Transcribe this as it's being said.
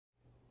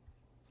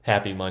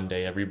Happy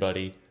Monday,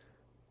 everybody.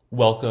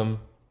 Welcome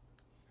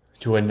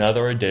to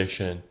another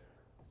edition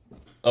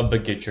of the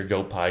Get Your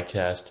Go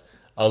podcast.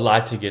 A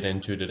lot to get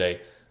into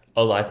today.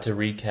 A lot to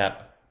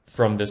recap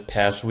from this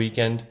past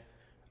weekend.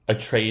 A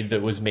trade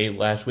that was made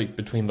last week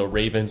between the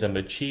Ravens and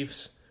the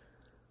Chiefs.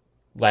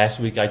 Last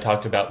week I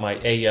talked about my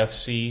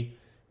AFC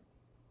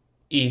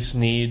East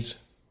needs.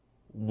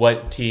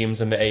 What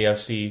teams in the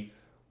AFC,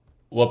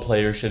 what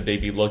players should they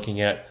be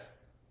looking at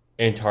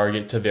and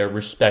target to their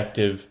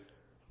respective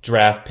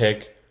draft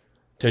pick.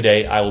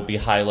 Today I will be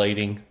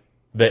highlighting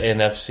the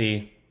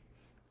NFC.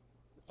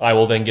 I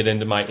will then get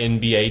into my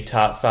NBA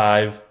top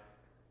 5.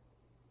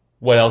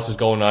 What else is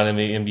going on in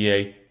the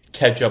NBA?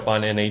 Catch up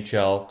on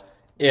NHL,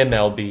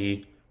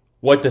 MLB,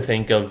 what to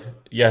think of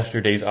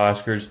yesterday's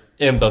Oscars,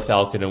 and the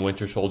Falcon and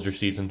Winter Soldier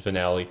season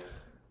finale.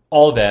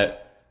 All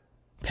that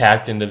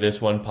packed into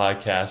this one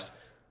podcast.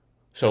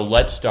 So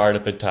let's start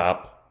at the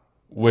top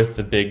with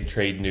the big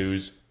trade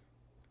news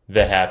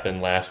that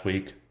happened last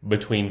week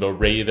between the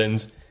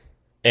Ravens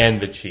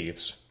and the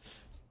Chiefs.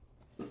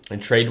 And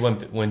trade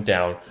went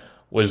down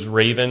was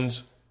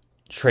Ravens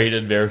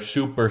traded their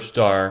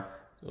superstar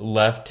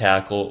left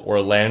tackle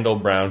Orlando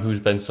Brown, who's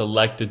been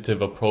selected to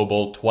the Pro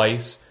Bowl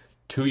twice,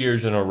 2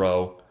 years in a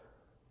row.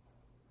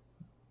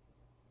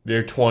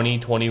 Their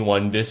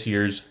 2021, this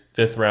year's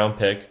 5th round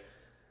pick,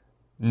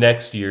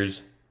 next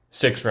year's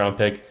 6th round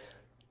pick,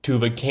 to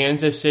the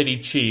Kansas City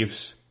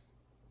Chiefs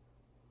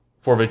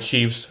for the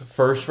Chiefs'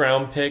 1st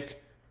round pick,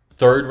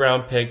 3rd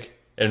round pick,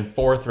 and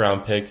 4th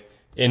round pick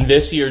in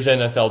this year's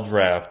NFL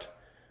draft,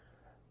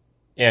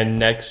 and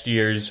next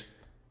year's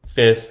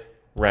 5th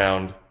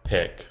round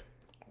pick.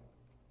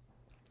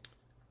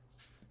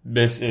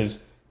 This is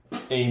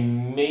a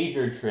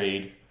major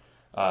trade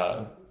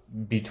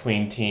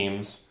between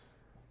teams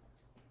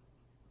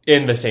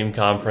in the same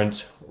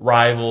conference,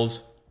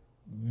 rivals.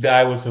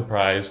 I was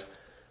surprised.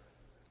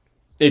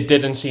 It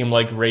didn't seem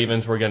like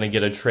Ravens were going to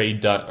get a trade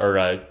done or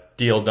a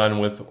deal done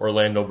with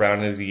Orlando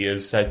Brown, as he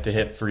is set to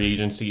hit free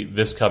agency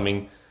this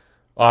coming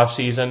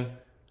offseason.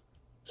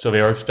 So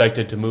they were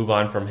expected to move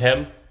on from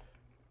him.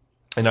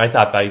 And I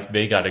thought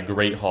they got a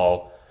great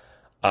haul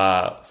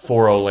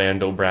for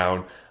Orlando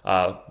Brown.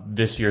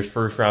 This year's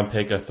 1st round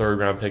pick, a 3rd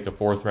round pick, a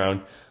 4th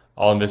round,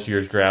 all in this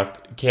year's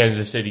draft.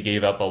 Kansas City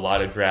gave up a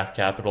lot of draft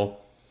capital.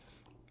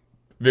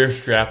 They're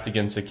strapped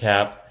against the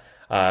cap.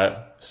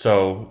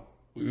 So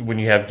when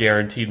you have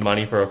guaranteed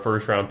money for a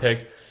 1st round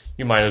pick,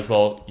 you might as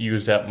well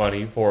use that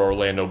money for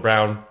Orlando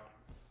Brown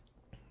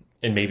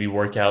and maybe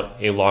work out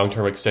a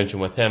long-term extension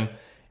with him,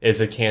 as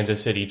the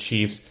Kansas City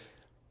Chiefs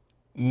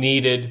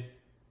needed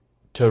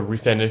to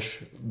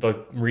refinish the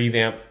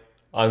revamp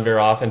on their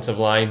offensive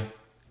line.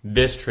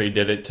 This trade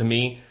did it. To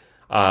me,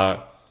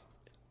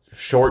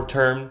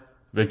 short-term,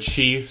 the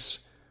Chiefs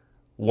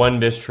won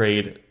this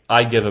trade.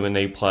 I give them an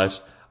A+.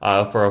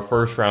 For a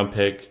 1st round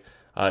pick,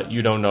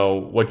 you don't know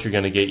what you're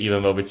going to get,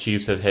 even though the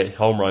Chiefs have hit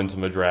home runs in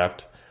the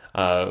draft.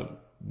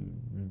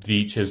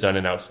 Veach has done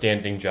an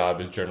outstanding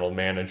job as general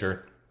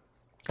manager.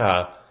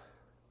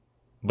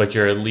 But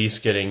you're at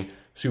least getting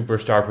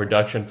superstar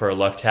production for a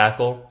left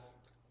tackle.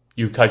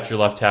 You cut your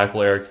left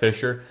tackle, Eric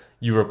Fisher.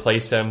 You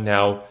replace him.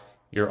 Now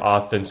your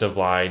offensive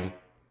line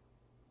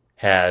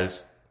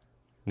has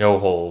no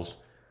holes.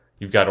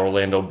 You've got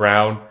Orlando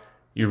Brown.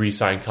 You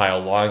re-sign Kyle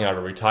Long out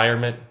of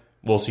retirement.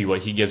 We'll see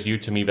what he gives you.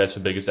 To me, that's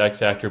the biggest X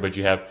factor. But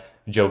you have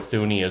Joe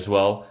Thuney as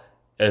well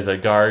as a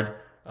guard.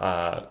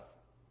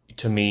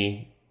 To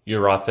me,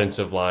 your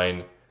offensive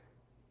line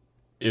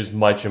is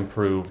much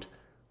improved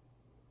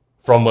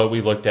from what we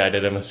looked at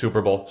it in the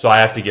Super Bowl. So I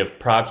have to give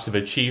props to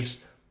the Chiefs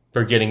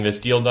for getting this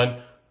deal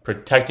done,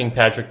 protecting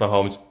Patrick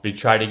Mahomes. They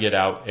tried to get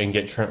out and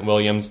get Trent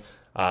Williams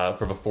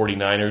for the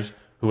 49ers,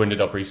 who ended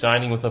up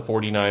re-signing with the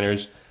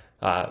 49ers.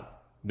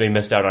 They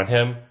missed out on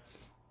him.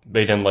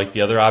 They didn't like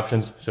the other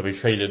options, so they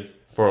traded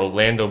for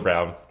Orlando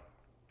Brown.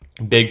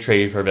 Big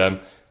trade for them.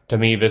 To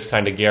me, this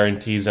kind of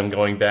guarantees them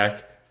going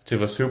back to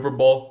the Super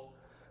Bowl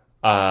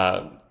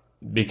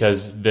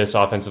because this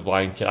offensive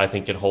line, I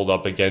think, can hold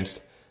up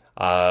against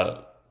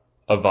a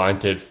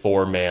vaunted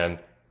 4-man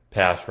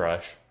pass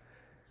rush.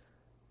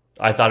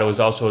 I thought it was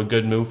also a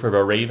good move for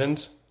the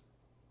Ravens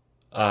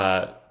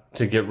to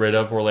get rid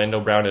of Orlando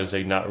Brown, as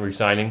they're not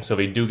re-signing, so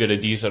they do get a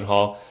decent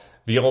haul.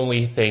 The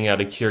only thing out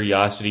of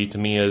curiosity to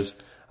me is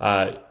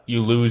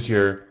you lose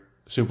your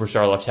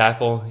superstar left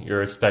tackle.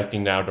 You're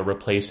expecting now to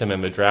replace him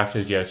in the draft,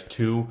 as he has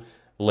 2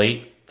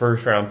 late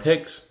 1st round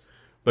picks.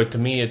 But to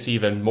me, it's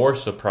even more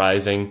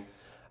surprising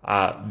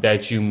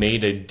that you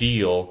made a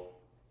deal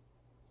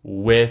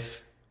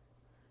with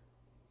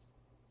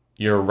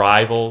your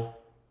rival,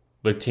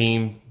 the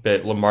team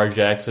that Lamar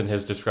Jackson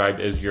has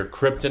described as your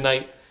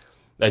kryptonite,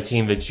 a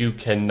team that you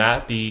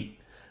cannot beat.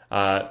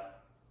 And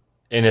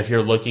if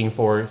you're looking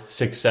for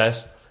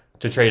success,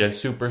 to trade a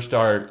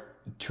superstar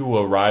to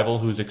a rival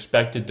who's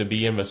expected to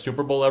be in the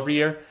Super Bowl every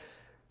year,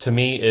 to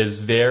me is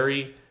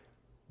very,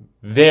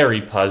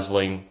 very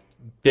puzzling.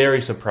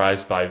 Very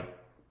surprised by,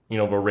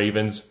 the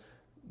Ravens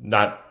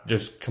not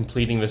just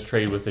completing this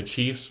trade with the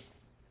Chiefs.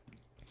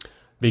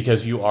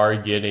 because you are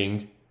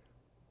getting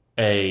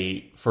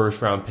a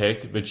first-round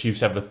pick. The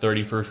Chiefs have a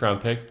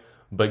 31st-round pick,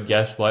 but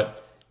guess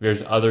what?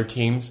 There's other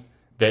teams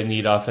that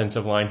need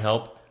offensive line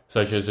help,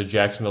 such as the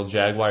Jacksonville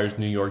Jaguars,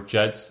 New York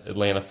Jets,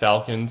 Atlanta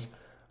Falcons,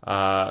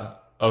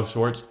 of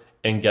sorts.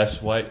 And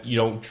guess what? You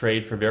don't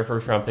trade for their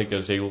first-round pick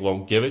because they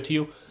won't give it to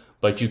you,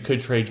 but you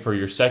could trade for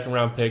your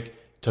second-round pick.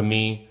 To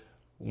me,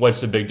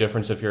 what's the big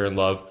difference if you're in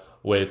love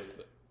with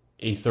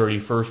a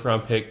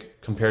 31st-round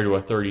pick compared to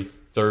a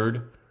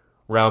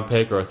 33rd-round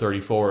pick or a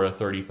 34 or a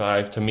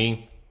 35? To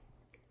me,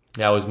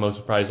 that was most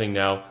surprising.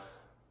 Now,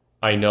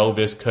 I know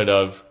this could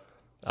have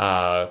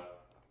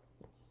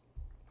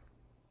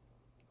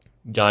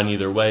gone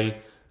either way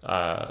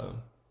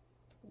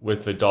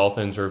with the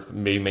Dolphins, or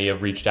may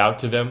have reached out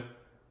to them,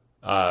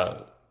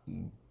 but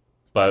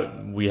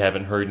we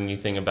haven't heard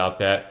anything about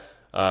that.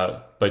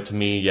 But to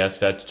me, yes,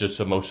 that's just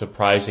the most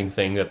surprising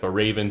thing that the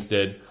Ravens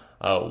did,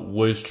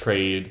 was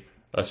trade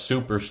a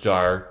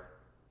superstar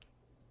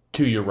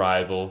to your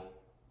rival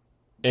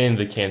in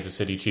the Kansas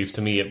City Chiefs.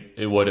 To me,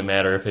 it wouldn't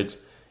matter if it's,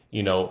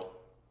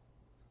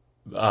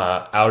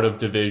 out of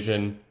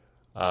division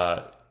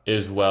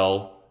as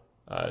well,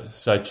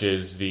 such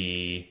as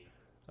the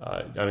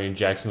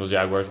Jacksonville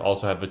Jaguars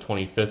also have a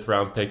 25th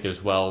round pick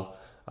as well.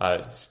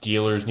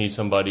 Steelers need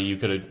somebody.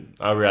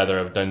 I'd rather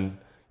have done,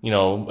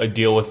 a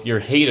deal with your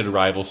hated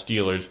rival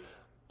Steelers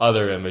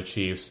other than the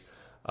Chiefs.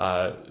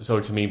 So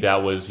to me,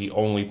 that was the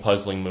only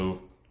puzzling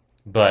move.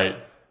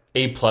 But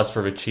A+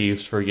 for the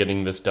Chiefs for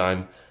getting this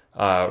done.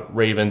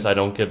 Ravens, I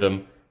don't give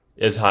them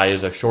as high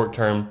as a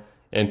short-term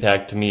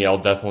impact. To me, I'll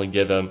definitely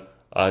give them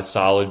a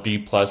solid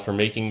B+ for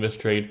making this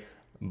trade.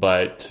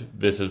 But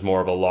this is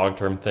more of a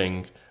long-term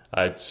thing.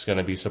 It's going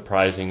to be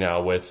surprising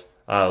now with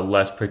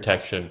less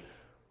protection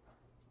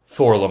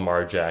for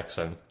Lamar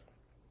Jackson.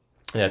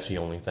 That's the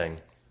only thing.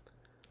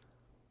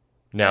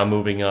 Now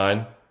moving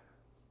on,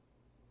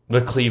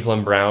 the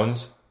Cleveland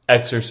Browns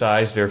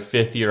exercised their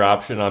 5th-year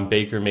option on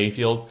Baker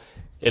Mayfield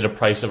at a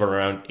price of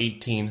around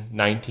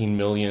 $19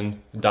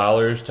 million.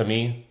 To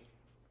me,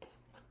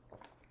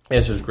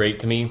 this is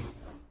great to me.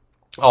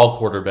 All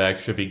quarterbacks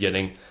should be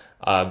getting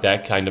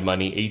that kind of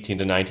money, 18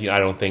 to 19. I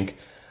don't think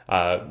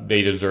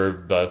they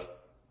deserve the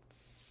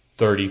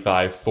 $35,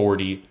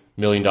 $40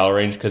 million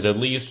range, because at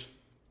least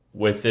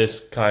with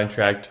this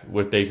contract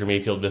with Baker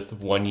Mayfield, this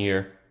 1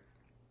 year,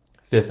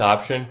 5th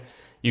option,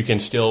 you can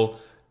still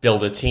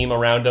build a team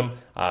around him.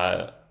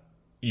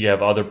 You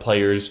have other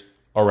players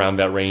around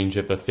that range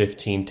at the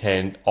 15,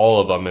 10,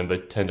 all of them in the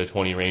 10 to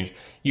 20 range.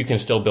 You can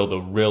still build a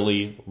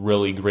really,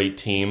 really great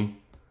team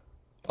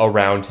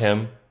around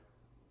him.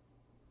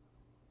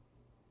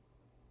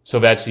 So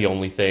that's the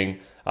only thing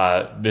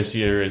this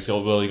year is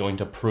really going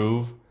to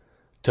prove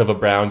to the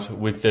Browns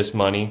with this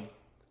money.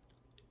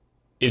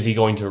 Is he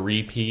going to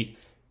repeat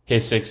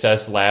his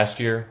success last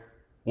year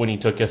when he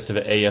took us to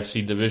the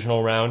AFC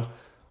divisional round?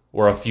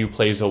 We're a few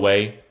plays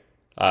away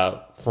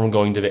from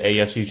going to the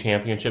AFC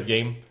championship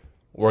game.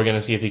 We're going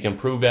to see if he can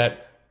prove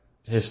that.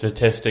 His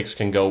statistics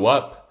can go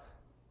up.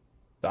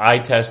 The eye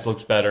test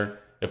looks better.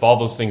 If all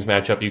those things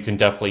match up, you can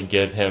definitely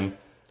give him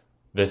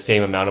the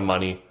same amount of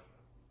money,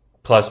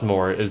 plus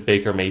more, as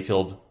Baker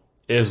Mayfield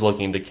is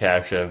looking to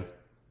cash in.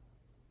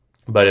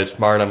 But it's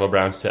smart on the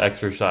Browns to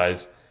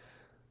exercise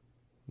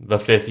the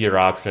 5th-year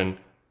option,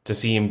 to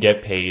see him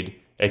get paid,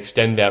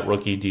 extend that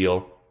rookie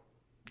deal,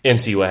 and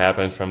see what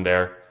happens from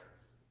there.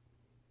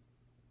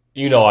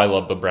 I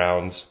love the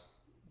Browns.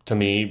 To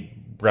me,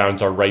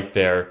 Browns are right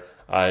there.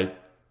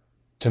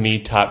 To me,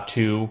 top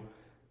 2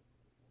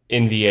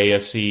 in the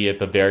AFC at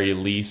the very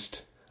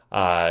least.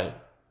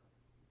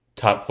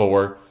 Top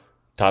 4,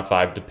 top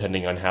 5,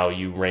 depending on how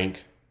you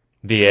rank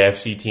the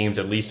AFC teams,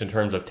 at least in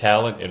terms of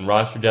talent and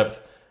roster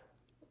depth.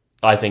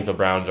 I think the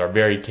Browns are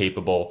very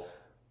capable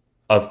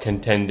of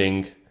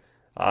contending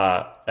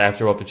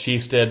after what the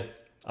Chiefs did.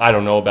 I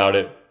don't know about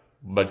it,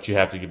 but you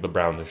have to give the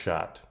Browns a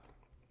shot.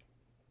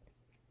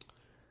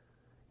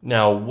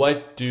 Now,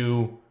 what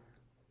do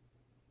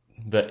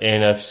the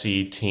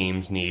NFC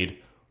teams need?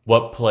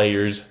 What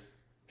players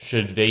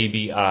should they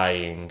be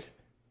eyeing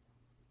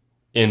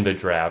in the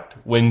draft?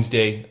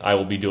 Wednesday, I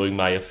will be doing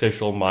my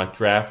official mock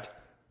draft.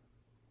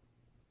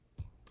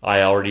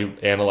 I already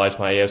analyzed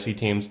my AFC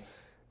teams.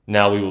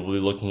 Now we will be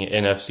looking at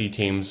NFC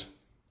teams,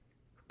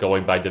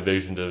 going by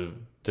division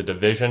to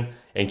division.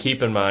 And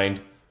keep in mind,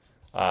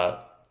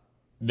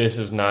 this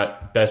is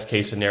not best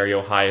case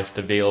scenario, highest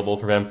available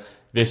for them.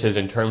 This is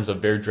in terms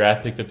of their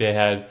draft pick that they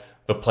had,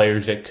 the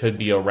players that could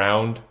be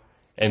around,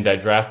 and that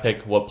draft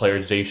pick, what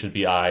players they should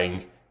be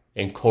eyeing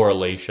in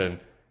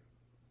correlation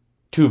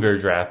to their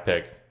draft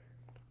pick.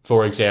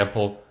 For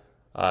example,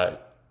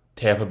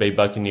 Tampa Bay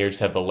Buccaneers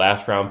have the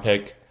last round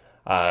pick,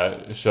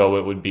 so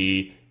it would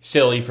be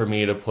silly for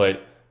me to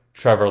put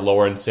Trevor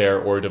Lawrence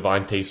there or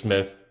Devontae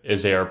Smith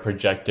as they are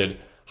projected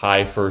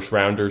high first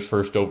rounders,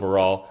 first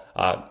overall.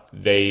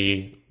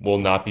 They will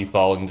not be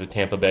falling to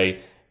Tampa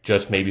Bay,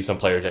 just maybe some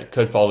players that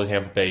could fall to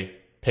Tampa Bay,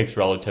 picks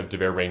relative to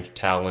their range,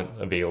 talent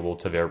available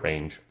to their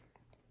range.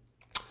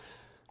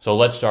 So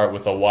let's start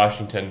with the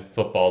Washington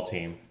football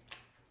team.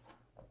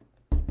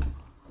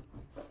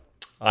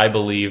 I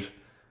believe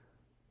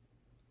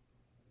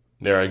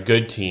they're a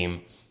good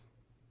team,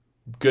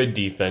 good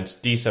defense,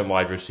 decent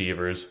wide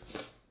receivers.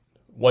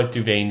 What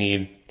do they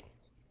need?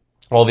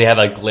 Well, they have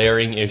a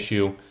glaring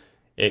issue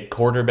at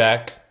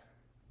quarterback.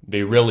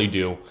 They really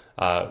do.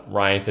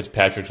 Ryan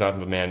Fitzpatrick's not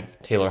the man.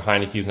 Taylor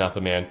Heineke's not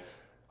the man.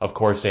 Of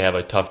course, they have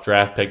a tough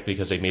draft pick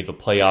because they made the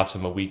playoffs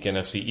in the weak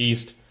NFC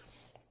East.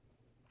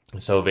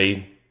 So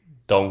they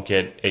don't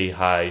get a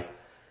high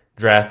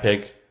draft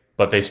pick,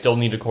 but they still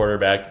need a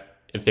quarterback.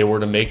 If they were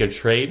to make a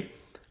trade,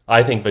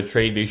 I think the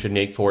trade they should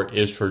make for it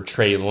is for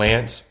Trey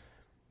Lance.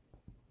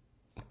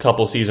 A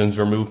couple seasons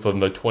removed from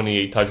the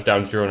 28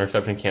 touchdowns, 0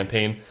 interception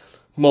campaign.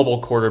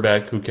 Mobile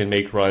quarterback who can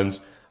make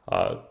runs,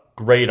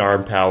 great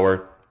arm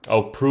power,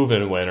 a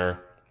proven winner.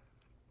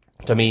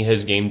 To me,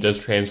 his game does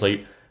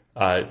translate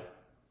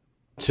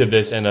to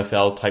this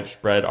NFL type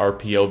spread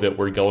RPO that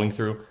we're going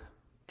through.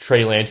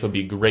 Trey Lance would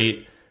be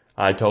great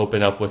to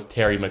open up with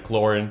Terry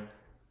McLaurin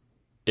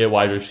at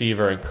wide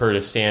receiver and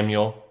Curtis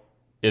Samuel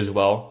as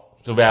well.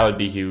 So that would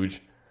be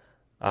huge.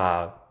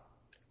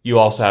 You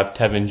also have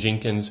Tevin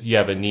Jenkins. You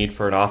have a need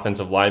for an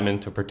offensive lineman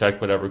to protect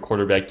whatever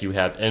quarterback you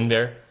have in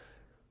there.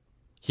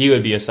 He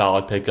would be a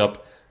solid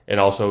pickup. And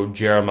also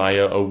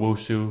Jeremiah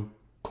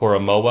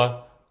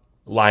Owusu-Koramoah,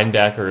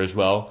 linebacker as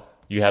well.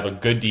 You have a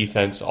good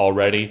defense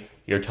already.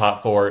 Your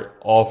top 4,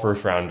 all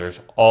first rounders,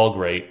 all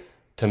great.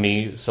 To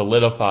me,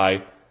 solidify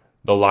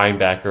the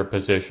linebacker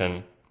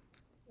position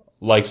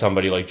like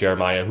somebody like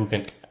Jeremiah who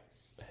can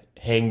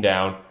hang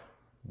down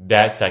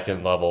that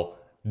second level.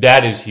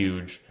 That is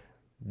huge.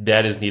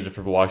 That is needed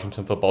for the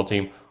Washington football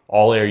team.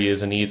 All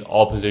areas and needs,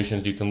 all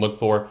positions you can look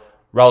for.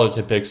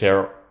 Relative picks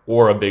there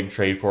or a big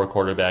trade for a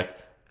quarterback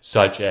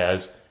such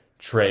as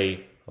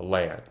Trey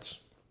Lance.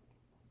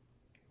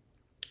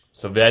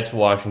 So that's the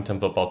Washington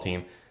football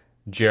team.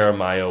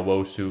 Jeremiah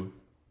Owusu,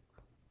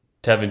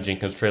 Tevin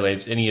Jenkins, Trey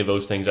Lance, any of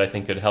those things I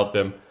think could help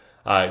them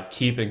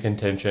keep in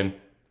contention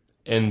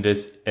in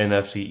this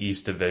NFC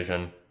East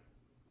division.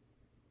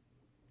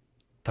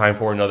 Time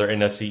for another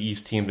NFC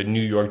East team, the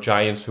New York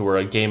Giants, who are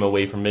a game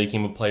away from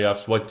making the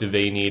playoffs. What do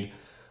they need?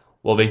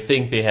 Well, they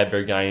think they have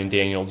their guy in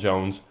Daniel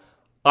Jones.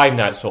 I'm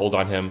not sold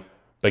on him,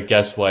 but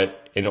guess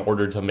what? In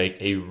order to make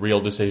a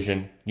real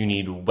decision, you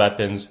need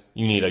weapons.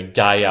 You need a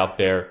guy out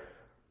there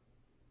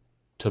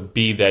to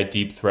be that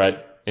deep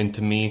threat. And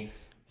to me,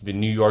 the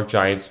New York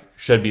Giants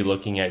should be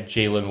looking at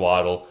Jalen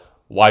Waddle,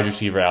 wide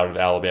receiver out of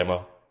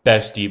Alabama,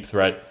 best deep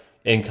threat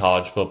in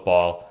college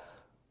football.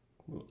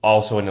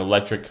 Also an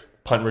electric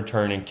punt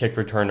return and kick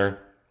returner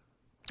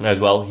as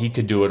well. He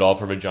could do it all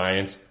for the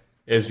Giants.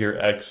 Is your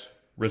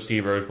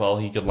ex-receiver as well.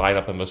 He could line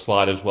up in the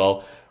slot as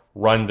well,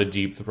 run the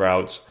deep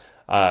routes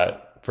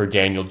for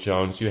Daniel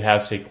Jones. You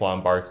have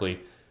Saquon Barkley.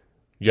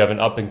 You have an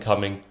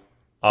up-and-coming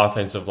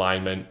offensive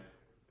lineman.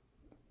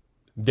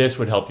 This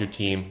would help your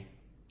team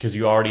because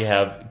you already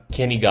have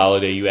Kenny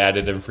Golladay. You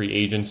added in free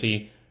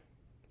agency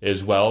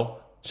as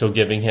well. So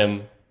giving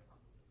him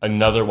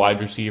another wide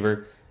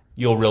receiver,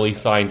 you'll really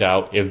find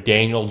out if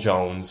Daniel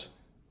Jones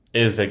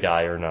is a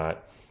guy or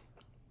not.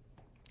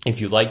 If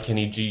you like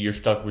Kenny G, you're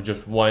stuck with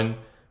just one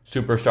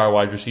superstar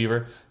wide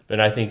receiver, then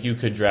I think you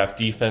could draft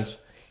defense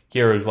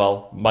here as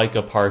well.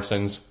 Micah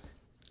Parsons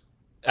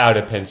out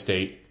of Penn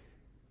State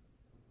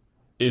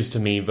is to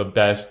me the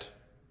best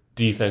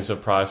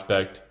defensive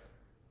prospect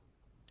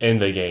in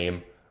the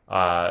game.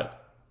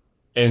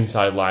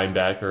 Inside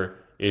linebacker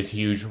is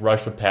huge.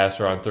 Rush the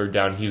passer on third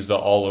down. He's the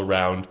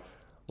all-around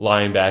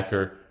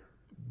linebacker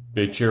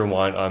that you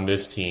want on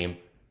this team.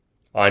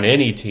 On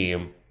any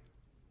team,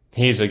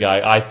 he's a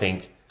guy I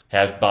think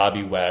has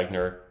Bobby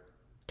Wagner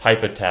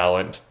type of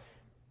talent.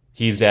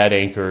 He's that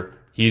anchor.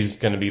 He's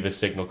going to be the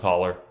signal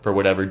caller for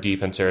whatever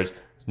defense there is.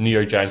 New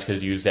York Giants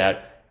could use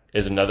that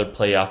as another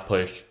playoff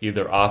push,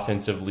 either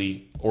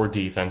offensively or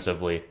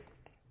defensively.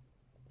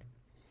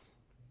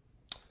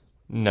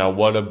 Now,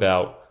 what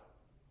about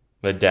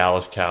the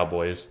Dallas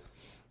Cowboys?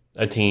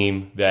 A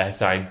team that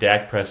signed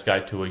Dak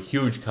Prescott to a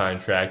huge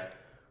contract.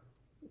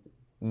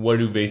 What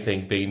do they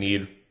think they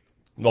need?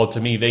 Well,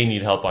 to me, they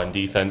need help on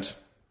defense.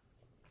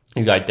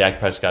 You got Dak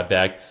Prescott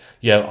back.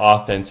 You have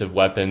offensive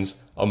weapons,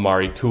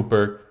 Amari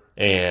Cooper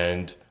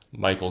and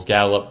Michael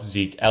Gallup,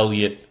 Zeke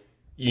Elliott.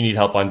 You need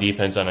help on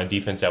defense, on a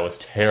defense that was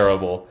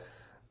terrible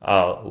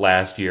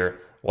last year.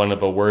 One of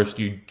the worst.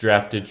 You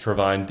drafted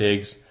Trevon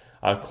Diggs,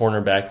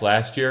 cornerback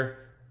last year.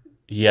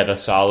 He had a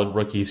solid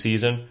rookie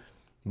season,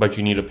 but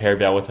you need to pair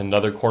that with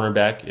another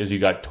cornerback as you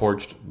got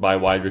torched by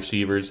wide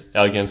receivers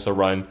against the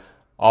run.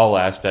 All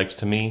aspects.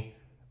 To me,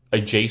 a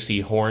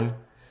J.C. Horn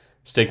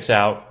sticks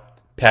out.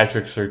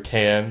 Patrick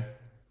Surtain,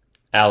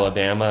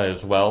 Alabama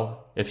as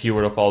well, if he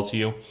were to fall to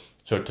you.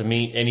 So to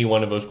me, any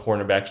one of those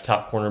cornerbacks,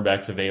 top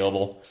cornerbacks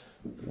available,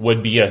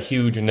 would be a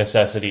huge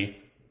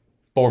necessity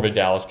for the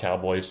Dallas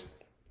Cowboys.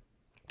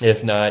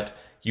 If not,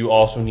 you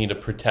also need to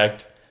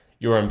protect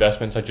your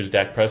investment, such as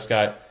Dak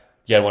Prescott.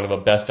 You had one of the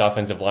best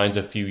offensive lines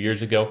a few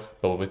years ago,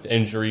 but with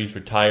injuries,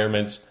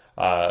 retirements,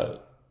 that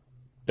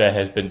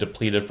has been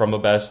depleted from the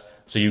best.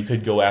 So you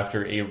could go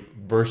after a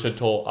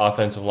versatile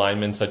offensive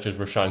lineman such as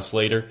Rashawn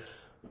Slater,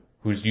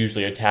 who's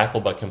usually a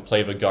tackle but can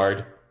play the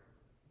guard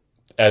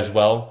as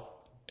well.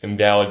 And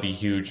that would be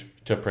huge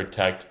to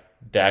protect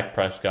Dak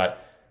Prescott.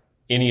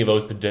 Any of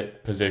those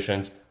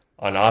positions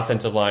on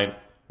offensive line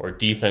or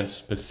defense,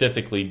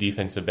 specifically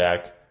defensive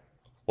back,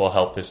 will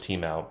help this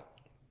team out.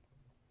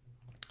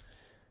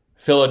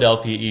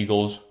 Philadelphia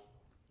Eagles,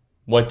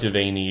 what do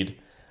they need?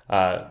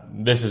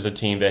 This is a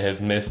team that has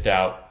missed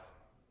out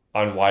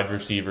on wide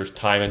receivers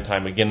time and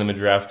time again in the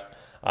draft,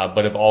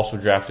 but have also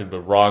drafted the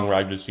wrong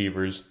wide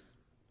receivers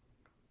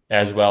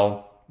as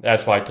well.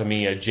 That's why, to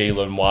me, a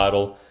Jalen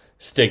Waddle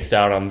sticks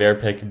out on their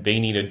pick. They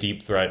need a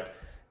deep threat.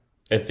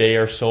 If they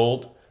are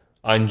sold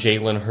on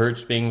Jalen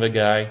Hurts being the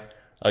guy,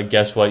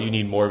 guess what? You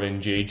need more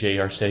than J.J.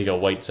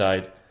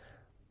 Arcega-Whiteside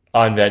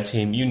on that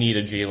team. You need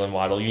a Jalen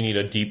Waddle. You need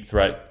a deep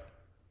threat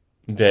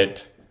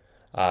that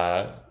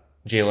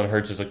Jalen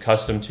Hurts is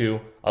accustomed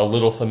to, a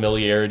little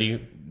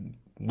familiarity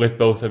with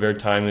both of their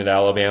time at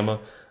Alabama.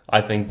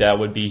 I think that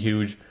would be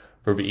huge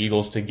for the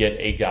Eagles to get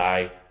a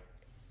guy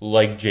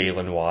like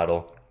Jalen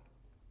Waddle.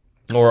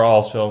 Or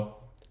also,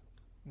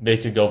 they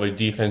could go the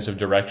defensive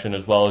direction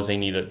as well, as they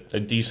need a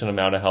decent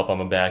amount of help on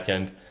the back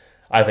end.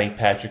 I think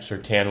Patrick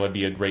Surtain would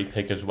be a great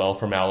pick as well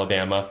from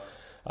Alabama.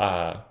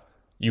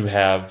 You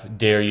have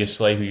Darius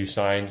Slay, who you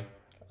signed,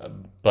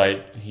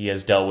 but he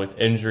has dealt with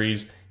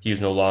injuries.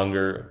 He's no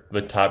longer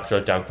the top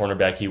shutdown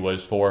cornerback he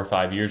was 4 or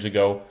 5 years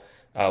ago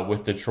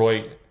with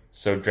Detroit.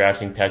 So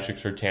drafting Patrick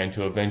Surtain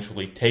to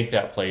eventually take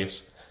that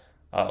place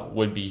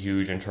would be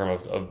huge in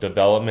terms of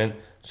development.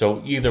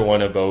 So either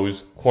one of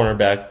those,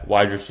 cornerback,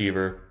 wide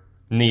receiver,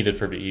 needed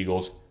for the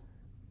Eagles.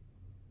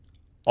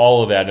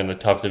 All of that in a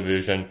tough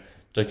division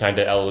to kind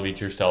of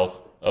elevate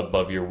yourself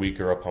above your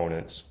weaker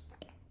opponents.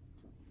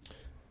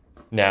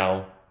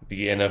 Now,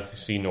 the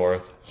NFC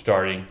North,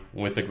 starting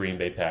with the Green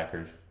Bay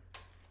Packers.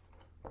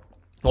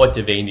 What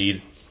do they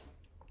need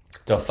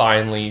to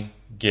finally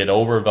get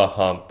over the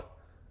hump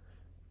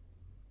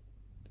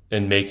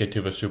and make it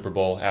to the Super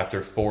Bowl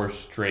after 4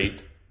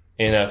 straight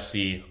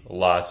NFC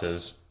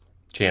losses,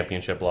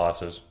 championship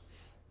losses?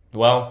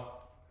 Well,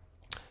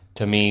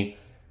 to me,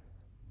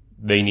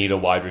 they need a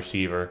wide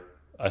receiver,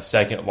 a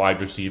second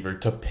wide receiver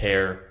to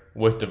pair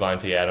with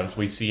Davante Adams.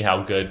 We see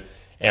how good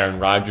Aaron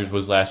Rodgers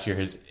was last year,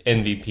 his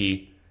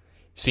MVP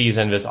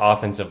season. This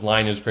offensive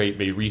line is great.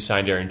 They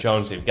re-signed Aaron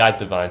Jones. They've got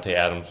Davante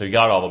Adams. They've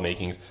got all the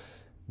makings.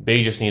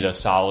 They just need a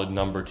solid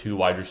number 2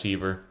 wide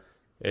receiver.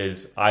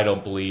 I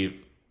don't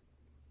believe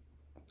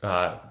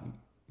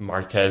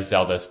Marquez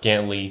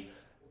Valdes-Scantling,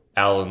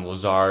 Allen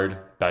Lazard,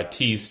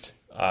 Baptiste,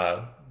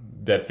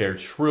 that they're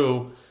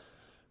true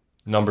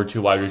number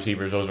 2 wide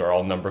receivers. Those are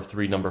all number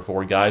 3, number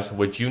 4 guys,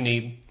 which you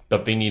need,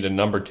 but they need a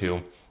number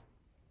 2.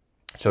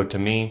 So to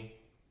me,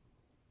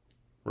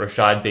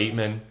 Rashad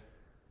Bateman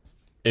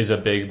is a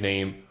big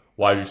name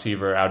wide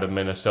receiver out of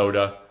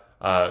Minnesota.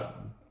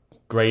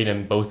 Great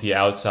in both the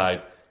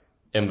outside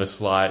and the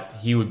slot.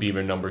 He would be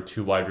their number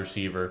 2 wide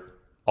receiver.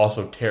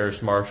 Also,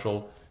 Terrace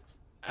Marshall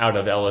out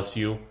of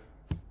LSU.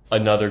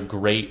 Another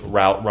great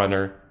route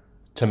runner.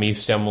 To me,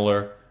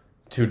 similar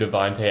to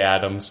Davante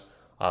Adams,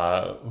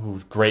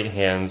 who's great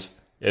hands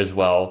as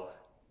well,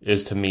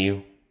 to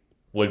me,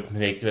 would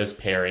make this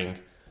pairing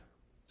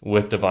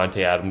with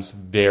Davante Adams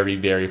very,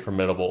 very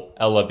formidable.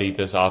 Elevate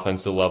this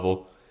offensive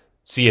level.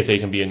 See if they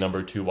can be a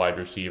number 2 wide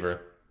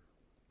receiver.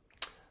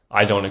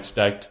 I don't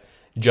expect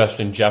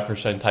Justin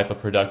Jefferson type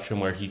of production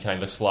where he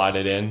kind of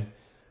slotted in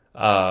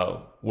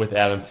with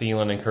Adam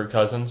Thielen and Kirk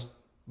Cousins,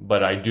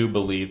 but I do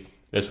believe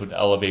this would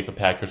elevate the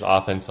Packers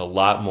offense a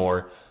lot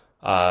more,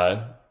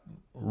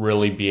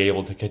 really be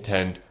able to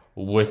contend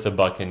with the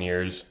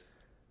Buccaneers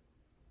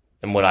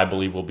and what I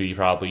believe will be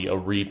probably a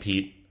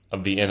repeat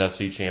of the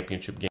NFC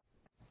Championship game.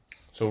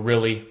 So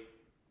really,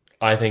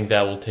 I think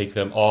that will take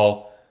them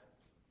all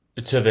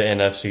to the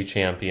NFC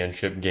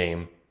Championship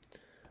game.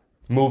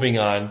 Moving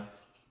on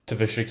to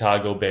the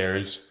Chicago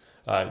Bears,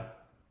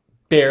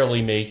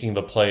 barely making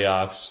the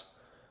playoffs.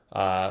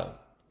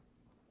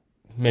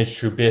 Mitch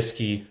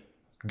Trubisky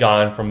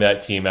gone from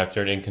that team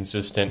after an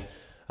inconsistent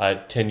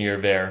tenure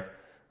there.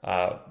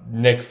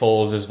 Nick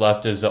Foles is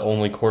left as the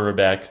only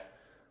quarterback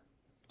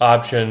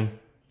option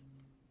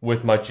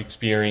with much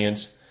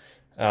experience.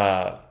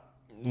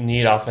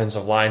 Need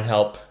offensive line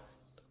help.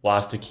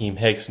 Lost Akeem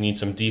Hicks. Need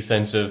some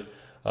defensive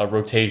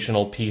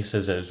rotational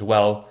pieces as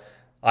well.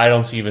 I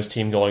don't see this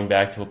team going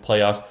back to the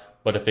playoffs,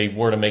 but if they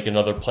were to make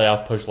another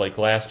playoff push like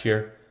last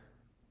year,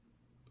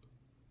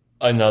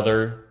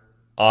 another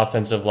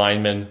offensive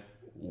lineman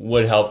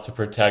would help to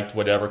protect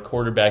whatever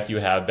quarterback you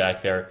have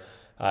back there.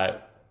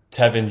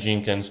 Tevin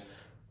Jenkins,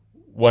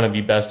 one of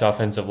the best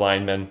offensive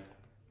linemen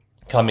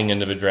coming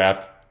into the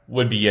draft,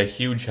 would be a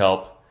huge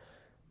help.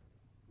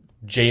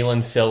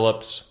 Jalen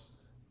Phillips,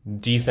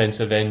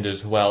 defensive end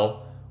as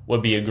well,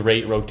 would be a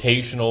great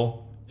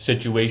rotational,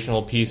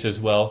 situational piece as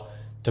well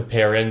to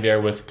pair in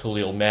there with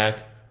Khalil Mack,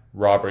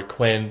 Robert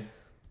Quinn.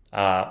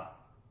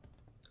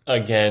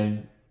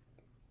 Again,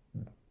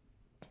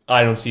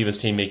 I don't see this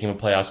team making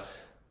the playoffs,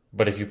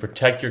 but if you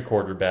protect your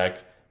quarterback,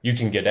 you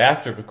can get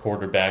after the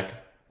quarterback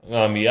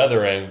on the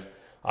other end.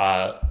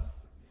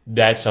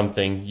 that's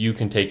something you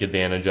can take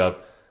advantage of.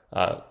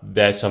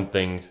 That's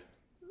something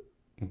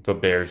the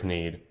Bears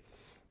need.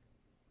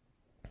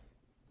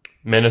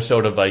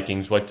 Minnesota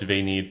Vikings, what do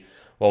they need?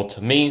 Well,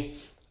 to me,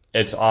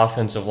 it's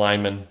offensive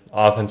linemen.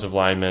 Offensive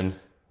linemen,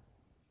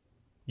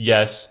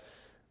 yes,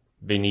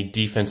 they need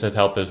defensive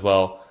help as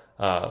well.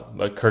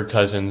 But Kirk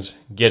Cousins,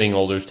 getting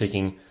older, is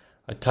taking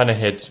a ton of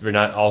hits. They're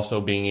not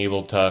also being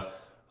able to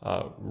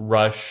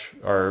rush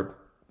or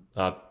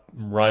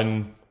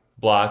run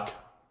block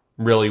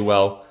really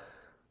well.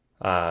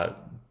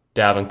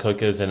 Dalvin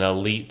Cook is an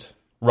elite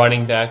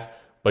running back,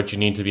 but you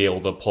need to be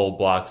able to pull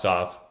blocks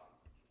off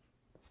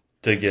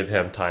to give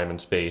him time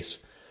and space.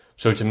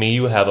 So to me,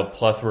 you have a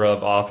plethora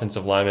of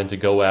offensive linemen to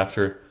go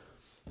after.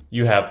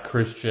 You have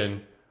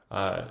Christian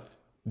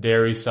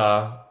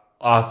Darrisaw,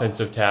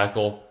 offensive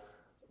tackle.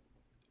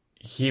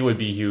 He would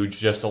be huge,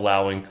 just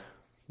allowing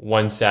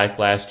 1 sack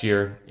last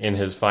year in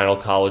his final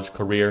college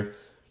career.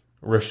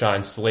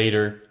 Rashawn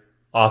Slater,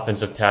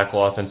 offensive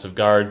tackle, offensive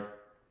guard.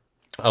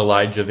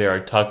 Elijah Vera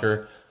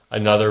Tucker,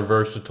 another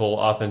versatile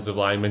offensive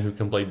lineman who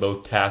can play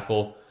both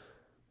tackle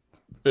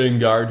and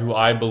guard, who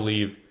I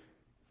believe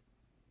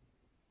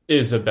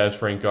is the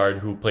best ranked guard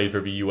who played for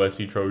the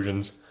USC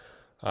Trojans.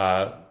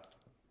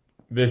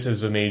 This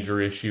is a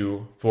major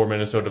issue for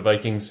Minnesota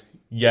Vikings.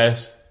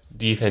 Yes,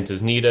 defense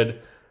is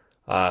needed,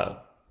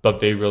 but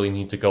they really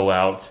need to go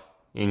out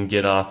and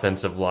get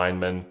offensive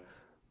linemen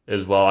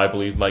as well. I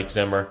believe Mike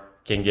Zimmer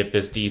can get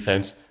this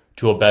defense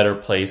to a better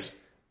place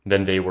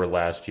than they were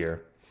last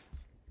year.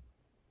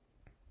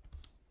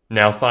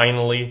 Now,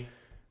 finally,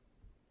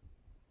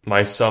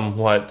 my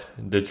somewhat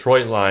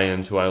Detroit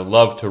Lions, who I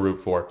love to root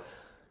for.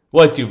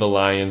 What do the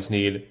Lions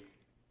need?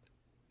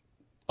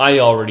 I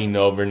already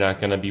know they're not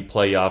going to be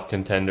playoff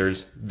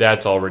contenders.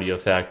 That's already a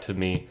fact to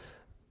me.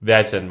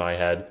 That's in my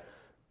head.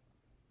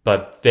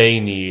 But they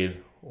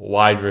need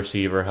wide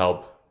receiver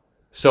help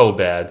so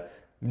bad.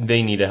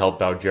 They need to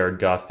help out Jared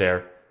Goff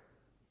there.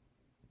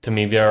 To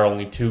me, there are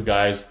only 2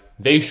 guys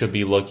they should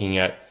be looking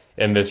at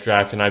in this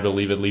draft, and I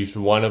believe at least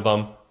one of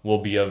them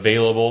will be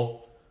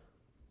available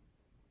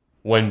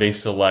when they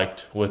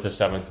select with a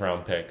 7th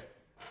round pick.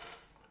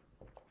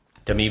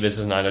 To me, this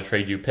is not a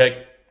trade you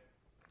pick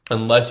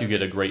unless you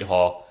get a great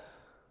haul.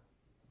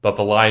 But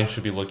the Lions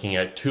should be looking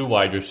at 2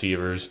 wide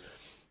receivers,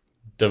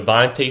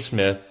 Devontae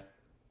Smith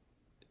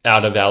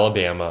out of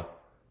Alabama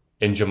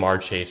and Jamar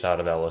Chase out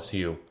of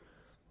LSU.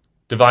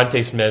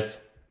 Devontae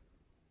Smith,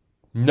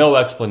 no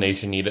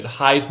explanation needed.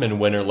 Heisman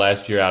winner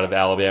last year out of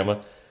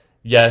Alabama.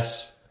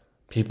 Yes,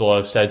 people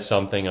have said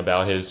something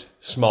about his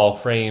small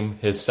frame,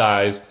 his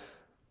size,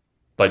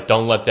 but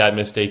don't let that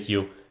mistake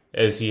you,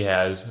 as he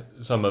has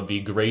some of the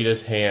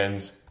greatest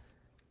hands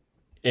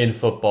in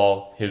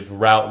football. His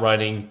route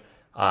running,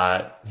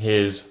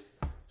 his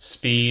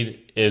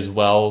speed as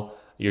well.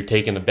 You're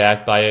taken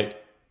aback by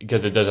it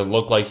because it doesn't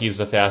look like he's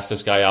the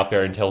fastest guy out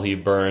there until he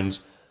burns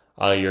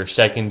your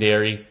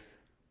secondary.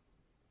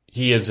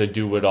 He is a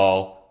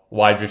do-it-all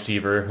wide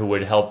receiver who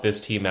would help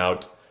this team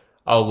out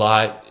a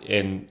lot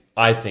and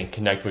I think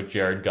connect with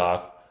Jared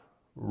Goff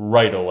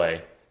right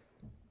away.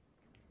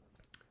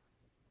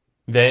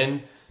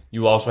 Then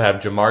you also have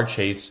Jamar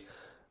Chase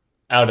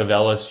out of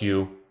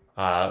LSU,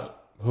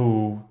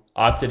 who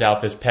opted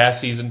out this past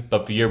season,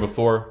 but the year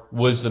before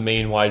was the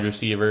main wide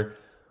receiver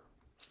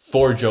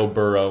for Joe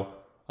Burrow,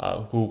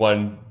 who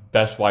won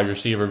best wide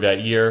receiver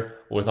that year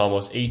with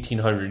almost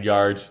 1,800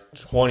 yards,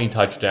 20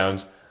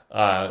 touchdowns,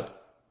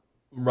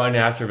 run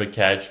after the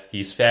catch.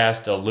 He's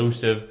fast,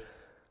 elusive.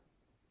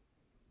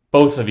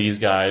 Both of these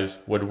guys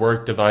would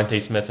work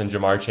Devontae Smith and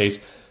Jamar Chase,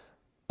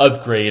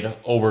 upgrade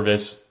over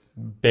this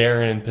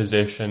barren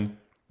position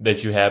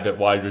that you have at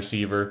wide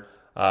receiver,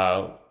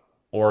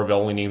 or the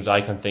only names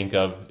I can think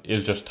of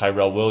is just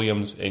Tyrell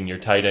Williams and your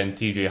tight end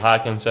TJ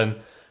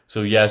Hawkinson.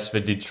 So yes, the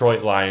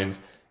Detroit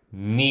Lions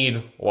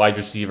need wide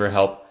receiver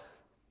help.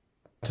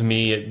 To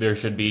me, there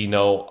should be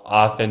no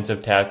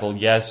offensive tackle.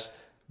 Yes,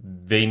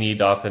 they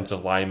need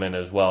offensive linemen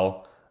as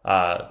well.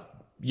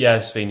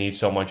 Yes, they need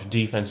so much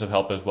defensive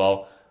help as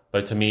well.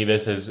 But to me,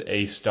 this is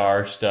a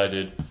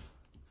star-studded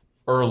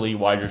early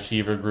wide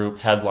receiver group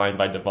headlined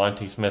by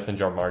Devontae Smith and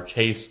Jamar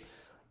Chase.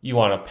 You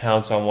want to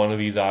pounce on one of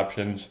these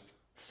options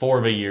for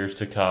the years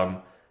to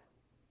come.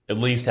 At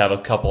least have a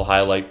couple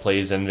highlight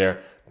plays in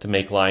there to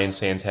make Lions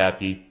fans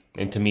happy.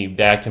 And to me,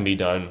 that can be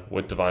done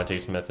with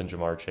Devontae Smith and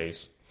Jamar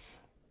Chase.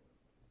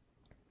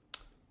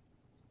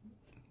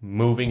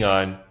 Moving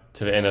on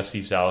to the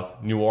NFC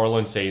South, New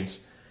Orleans Saints.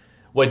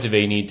 What do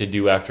they need to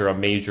do after a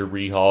major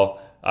rehaul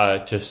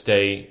to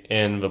stay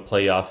in the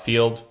playoff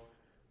field,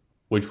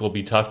 which will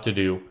be tough to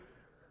do?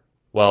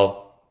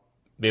 Well,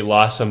 they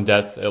lost some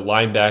depth at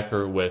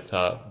linebacker with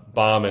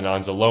Baum and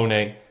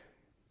Anzalone.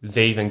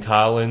 Zaven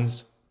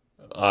Collins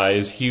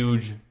is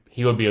huge.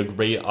 He would be a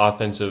great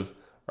offensive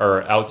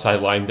or outside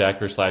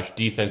linebacker /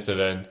 defensive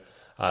end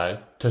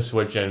to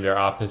switch in their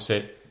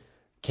opposite.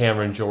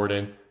 Cameron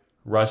Jordan,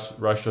 rush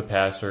the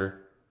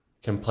passer,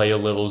 can play a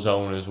little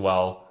zone as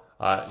well.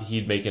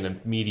 He'd make an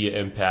immediate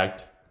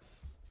impact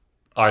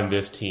on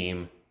this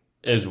team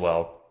as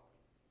well.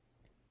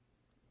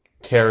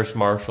 Terrace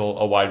Marshall,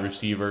 a wide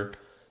receiver.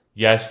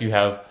 Yes, you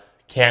have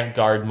can't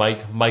guard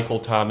Michael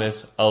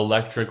Thomas,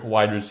 electric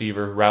wide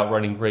receiver, route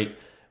running great,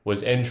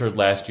 was injured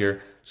last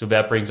year. So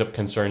that brings up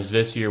concerns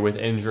this year with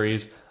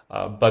injuries.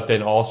 But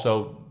then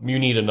also, you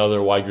need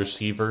another wide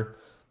receiver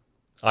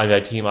on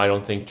that team. I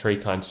don't think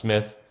Traquan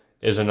Smith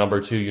is a number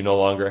 2. You no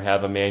longer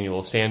have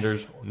Emmanuel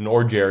Sanders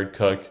nor Jared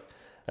Cook.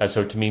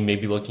 So to me,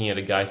 maybe looking at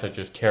a guy such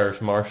as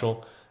Terrace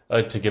Marshall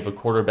to give a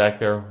quarterback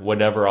there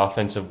whatever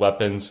offensive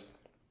weapons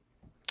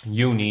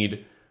you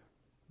need,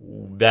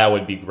 that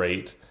would be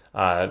great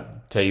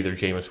to either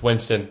Jameis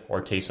Winston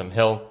or Taysom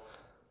Hill.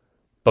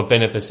 But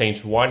then if the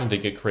Saints wanted to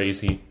get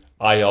crazy,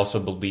 I also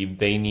believe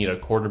they need a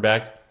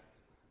quarterback.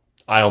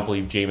 I don't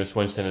believe Jameis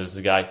Winston is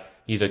the guy.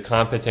 He's a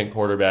competent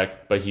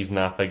quarterback, but he's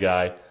not the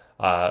guy.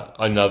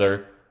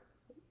 Another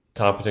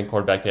competent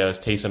quarterback that is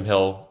Taysom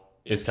Hill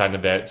is kind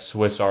of that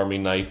Swiss Army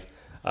knife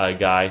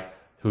guy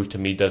who, to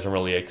me, doesn't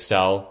really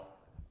excel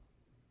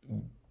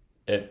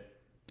at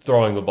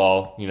throwing the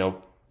ball,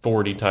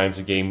 40 times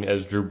a game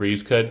as Drew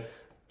Brees could.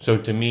 So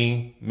to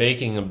me,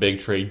 making a big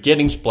trade,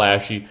 getting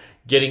splashy,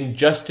 getting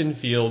Justin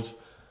Fields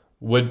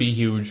would be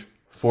huge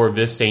for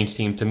this Saints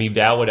team. To me,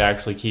 that would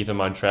actually keep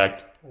them on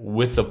track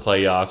with the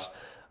playoffs,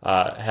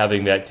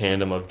 having that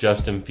tandem of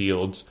Justin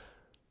Fields,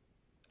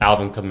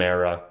 Alvin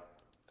Kamara,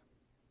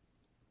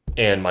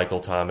 and Michael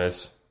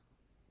Thomas.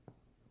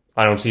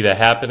 I don't see that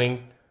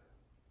happening,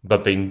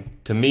 but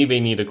to me, they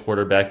need a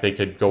quarterback. They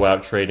could go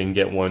out, trade, and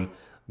get one.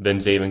 Then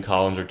Zaven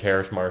Collins or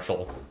Terrace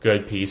Marshall,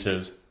 good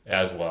pieces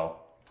as well.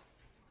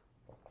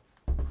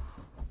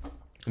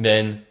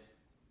 Then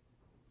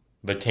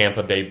the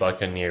Tampa Bay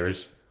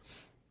Buccaneers.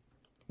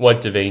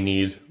 What do they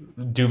need?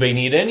 Do they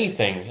need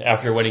anything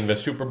after winning the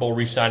Super Bowl,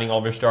 re-signing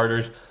all their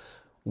starters?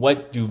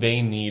 What do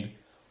they need?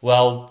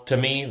 Well, to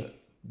me,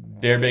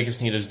 their biggest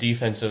need is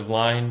defensive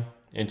line.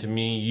 And to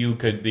me, you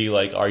could be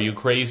like, are you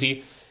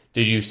crazy?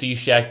 Did you see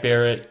Shaq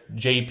Barrett,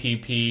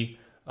 JPP,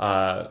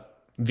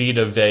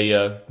 Vita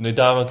Vea,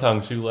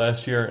 Ndamukong Suh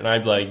last year? And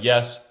I'd be like,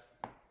 yes,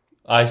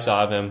 I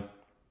saw them.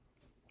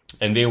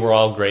 And they were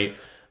all great.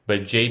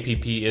 But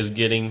JPP is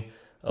getting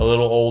a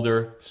little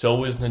older.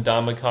 So is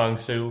Ndamukong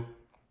Suh.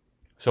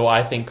 So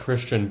I think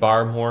Christian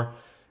Barmore,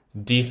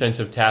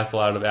 defensive tackle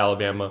out of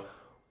Alabama,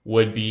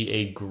 would be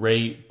a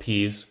great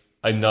piece.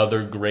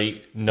 Another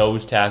great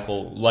nose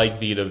tackle like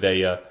Vita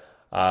Vea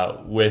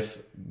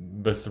with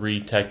the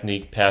 3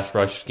 technique pass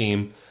rush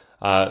scheme.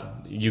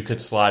 You could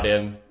slot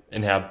in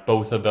and have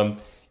both of them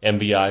and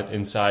be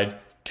inside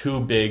 2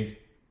 big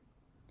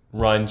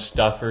run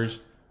stuffers,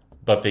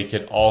 but they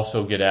could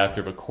also get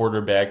after the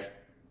quarterback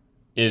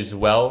as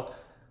well.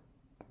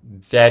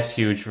 That's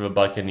huge for the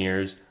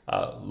Buccaneers,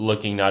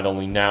 looking not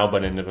only now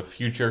but into the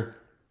future.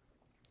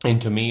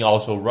 And to me,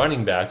 also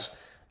running backs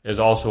is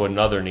also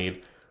another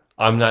need.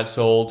 I'm not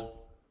sold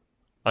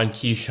on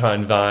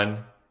Keyshawn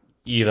Vaughn,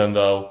 even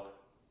though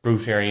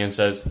Bruce Arians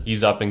says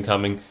he's up and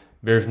coming.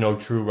 There's no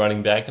true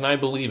running back, and I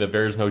believe that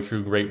there's no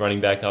true great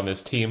running back on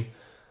this team.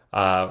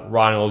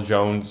 Ronald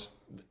Jones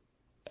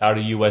out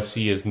of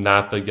USC is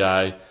not the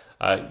guy.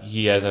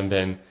 He hasn't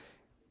been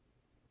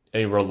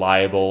a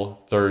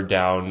reliable third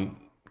down,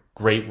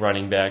 great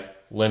running back.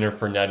 Leonard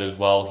Fournette as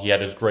well. He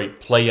had his great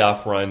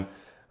playoff run,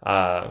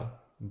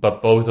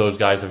 but both those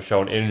guys have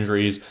shown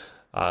injuries.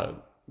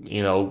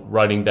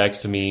 Running backs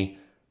to me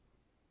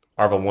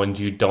are the ones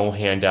you don't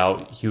hand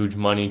out huge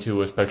money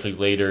to, especially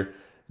later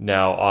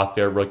now off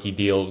their rookie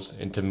deals.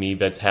 And to me,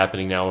 that's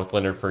happening now with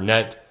Leonard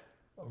Fournette,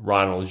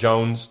 Ronald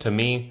Jones. To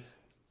me,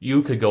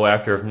 you could go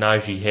after, if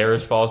Najee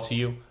Harris falls to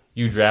you,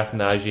 you draft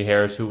Najee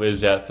Harris, who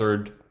is that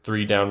third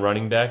 3-down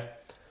running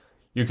back.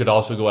 You could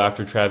also go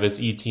after Travis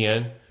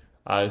Etienne,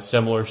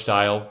 similar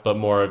style, but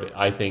more of,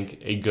 I think,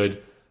 a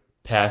good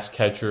pass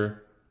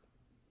catcher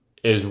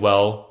as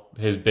well.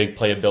 His big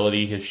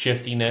playability, his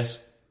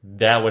shiftiness,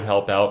 that would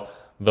help out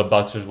the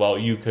Bucs as well.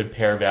 You could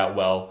pair that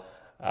well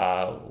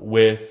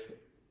with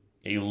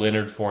a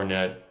Leonard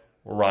Fournette,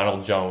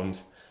 Ronald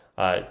Jones.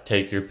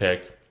 Take your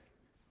pick.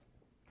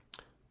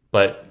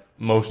 But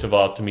most of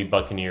all, to me,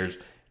 Buccaneers,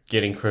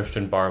 getting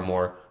Christian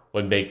Barmore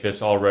would make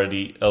this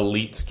already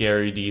elite,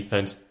 scary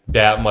defense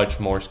that much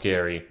more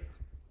scary.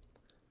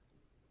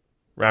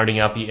 Rounding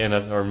out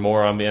the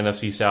more on the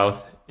NFC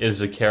South is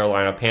the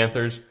Carolina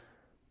Panthers.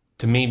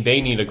 To me,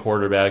 they need a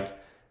quarterback.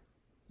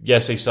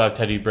 Yes, they still have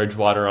Teddy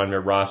Bridgewater on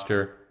their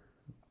roster,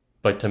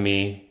 but to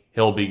me,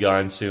 he'll be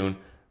gone soon.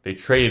 They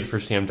traded for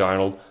Sam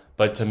Darnold,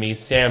 but to me,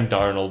 Sam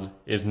Darnold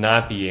is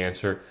not the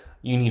answer.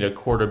 You need a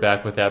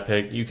quarterback with that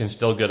pick. You can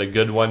still get a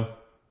good one.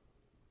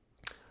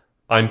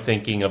 I'm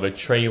thinking of a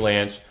Trey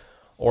Lance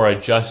or a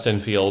Justin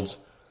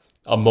Fields,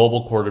 a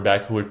mobile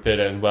quarterback who would fit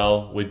in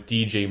well with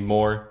DJ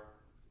Moore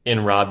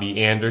and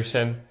Robbie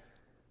Anderson.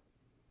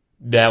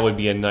 That would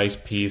be a nice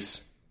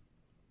piece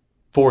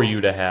for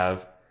you to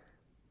have.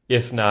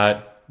 If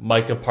not,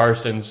 Micah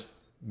Parsons,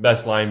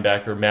 best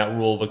linebacker, Matt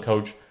Rule, the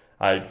coach,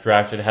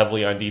 drafted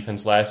heavily on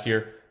defense last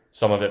year.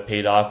 Some of it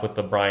paid off with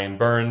the Brian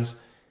Burns.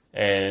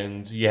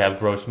 And you have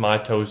Gross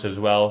Matos as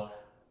well.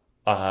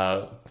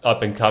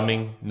 up and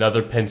coming.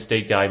 Another Penn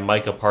State guy,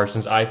 Micah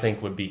Parsons, I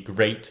think would be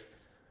great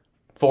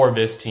for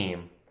this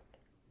team.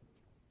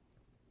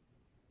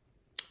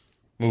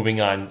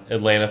 Moving on,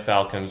 Atlanta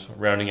Falcons,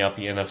 rounding out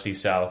the NFC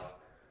South.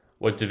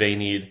 What do they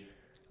need?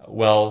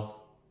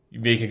 Well,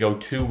 they could go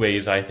two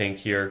ways, I think,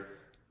 here.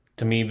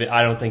 To me,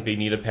 I don't think they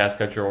need a pass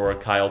catcher or a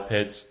Kyle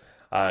Pitts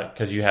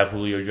because you have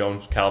Julio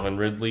Jones, Calvin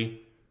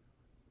Ridley.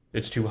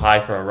 It's too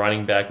high for a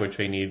running back, which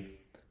they need.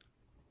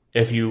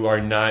 If you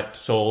are not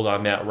sold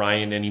on Matt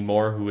Ryan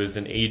anymore, who is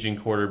an aging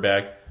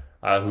quarterback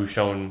who's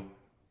shown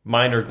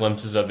minor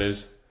glimpses of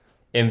his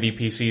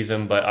MVP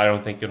season, but I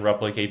don't think can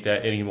replicate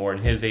that anymore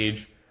in his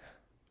age,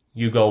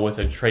 you go with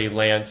a Trey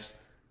Lance,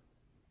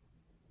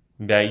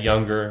 that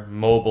younger,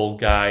 mobile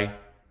guy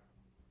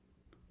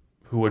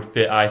who would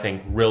fit, I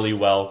think, really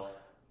well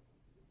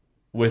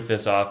with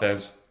this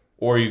offense.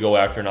 Or you go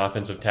after an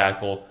offensive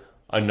tackle,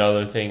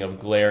 another thing of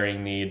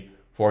glaring need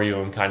for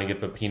you, and kind of get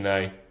the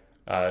Penei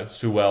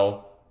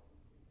Sewell,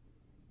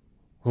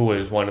 who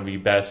is one of the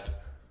best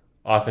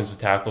offensive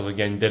tackles.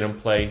 Again, didn't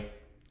play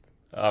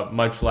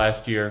much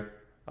last year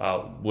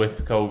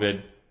with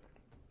COVID,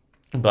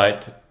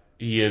 but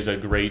he is a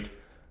great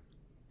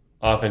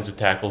offensive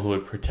tackle who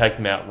would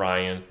protect Matt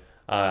Ryan,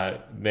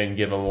 then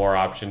give him more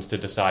options to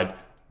decide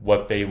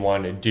what they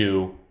want to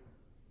do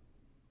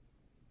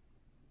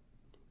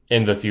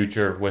in the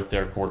future with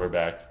their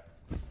quarterback.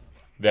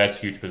 That's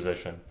a huge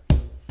position.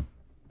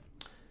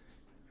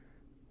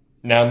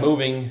 Now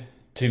moving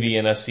to the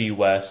NFC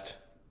West,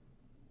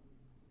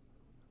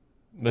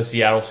 the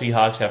Seattle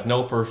Seahawks have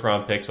no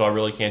first-round picks, so I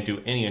really can't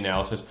do any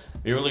analysis.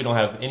 They really don't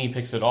have any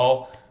picks at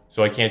all,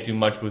 so I can't do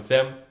much with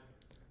them.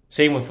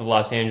 Same with the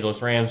Los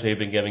Angeles Rams. They've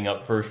been giving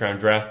up first-round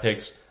draft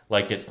picks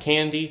like it's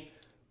candy,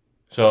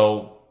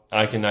 so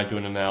I cannot do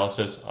an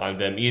analysis on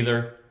them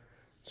either.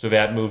 So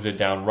that moves it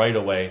down right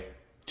away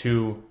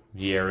to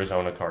the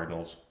Arizona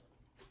Cardinals,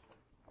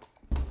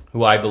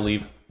 who I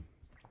believe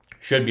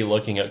should be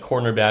looking at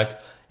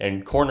cornerback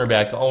and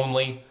cornerback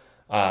only.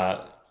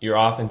 Your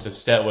offense is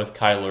set with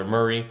Kyler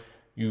Murray.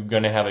 You're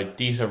going to have a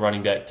decent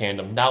running back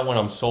tandem. Not one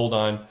I'm sold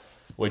on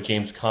with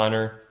James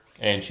Conner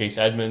and Chase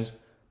Edmonds,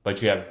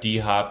 but you have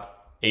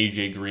D-Hop,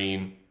 A.J.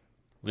 Green,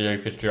 Larry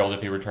Fitzgerald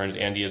if he returns,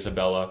 Andy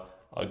Isabella,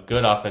 a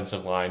good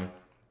offensive line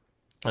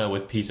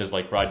with pieces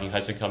like Rodney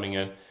Hudson coming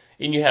in.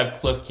 And you have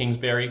Cliff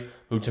Kingsbury,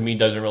 who to me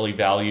doesn't really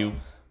value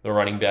the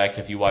running back.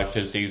 If you watched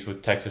his days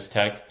with Texas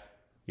Tech,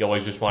 he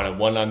always just wanted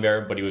one on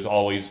there, but he was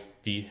always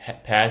the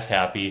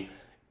pass-happy,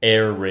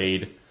 air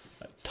raid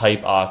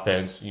type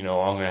offense. You know,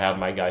 I'm going to have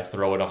my guy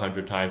throw it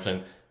 100 times,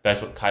 and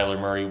that's what Kyler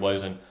Murray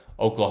was in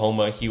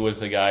Oklahoma. He was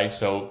the guy,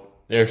 so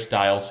their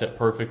style fit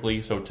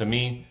perfectly. So to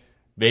me,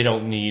 they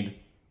don't need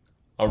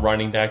a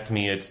running back. To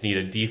me, it's need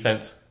a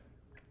defense.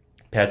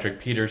 Patrick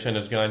Peterson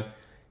is gone.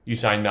 You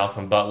signed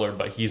Malcolm Butler,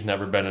 but he's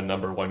never been a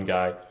number one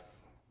guy.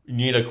 You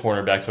need a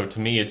cornerback. So to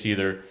me, it's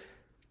either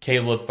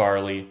Caleb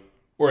Farley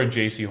or a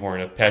J.C. Horn.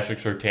 If Patrick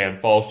Surtain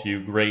falls to you,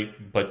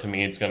 great. But to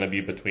me, it's going to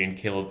be between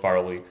Caleb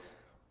Farley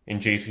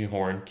and J.C.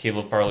 Horn.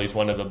 Caleb Farley is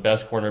one of the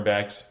best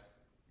cornerbacks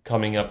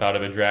coming up out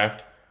of a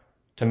draft.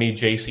 To me,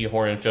 J.C.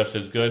 Horn is just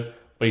as good,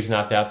 but he's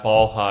not that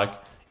ball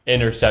hawk,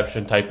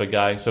 interception type of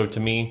guy. So to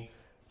me,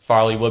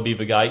 Farley would be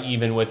the guy,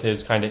 even with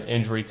his kind of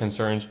injury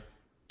concerns.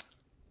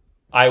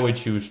 I would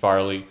choose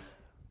Farley,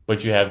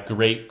 but you have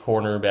great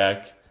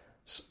cornerback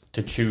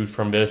to choose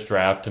from this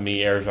draft. To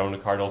me, Arizona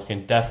Cardinals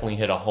can definitely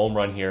hit a home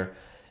run here,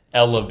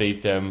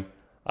 elevate them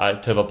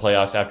to the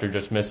playoffs after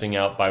just missing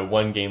out by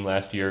one game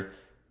last year.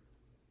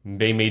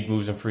 They made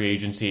moves in free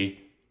agency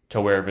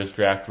to where this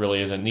draft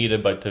really isn't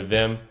needed, but to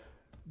them,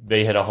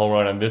 they hit a home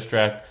run on this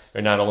draft.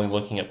 They're not only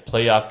looking at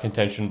playoff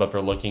contention, but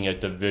they're looking at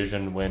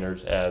division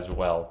winners as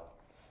well.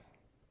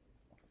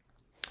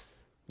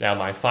 Now,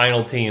 my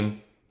final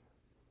team,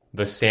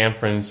 the San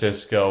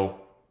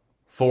Francisco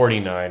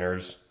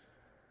 49ers.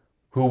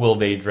 Who will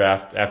they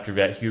draft after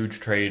that huge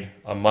trade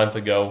a month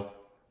ago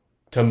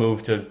to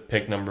move to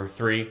pick number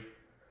 3?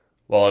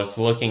 Well, it's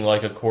looking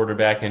like a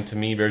quarterback, and to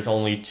me, there's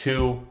only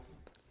two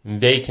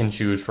they can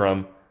choose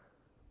from: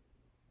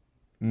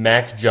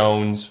 Mac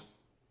Jones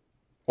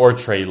or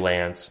Trey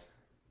Lance.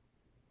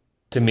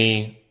 To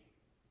me,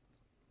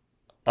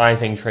 I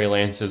think Trey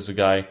Lance is the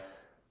guy.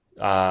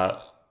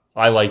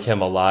 I like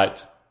him a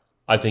lot.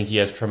 I think he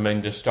has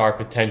tremendous star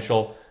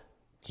potential.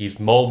 He's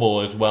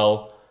mobile as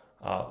well,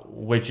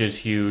 which is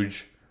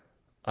huge.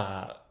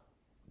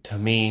 To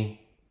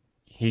me,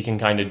 he can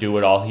kind of do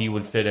it all. He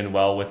would fit in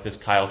well with this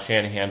Kyle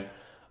Shanahan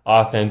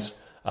offense,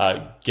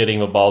 getting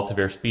the ball to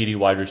their speedy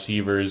wide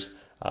receivers.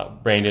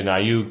 Brandon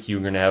Ayuk,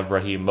 you're going to have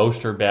Raheem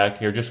Mostert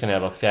back. You're just going to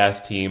have a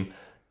fast team.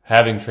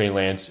 Having Trey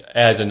Lance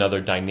as another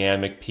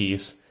dynamic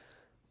piece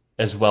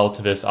as well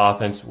to this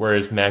offense,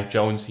 whereas Mac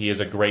Jones, he is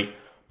a great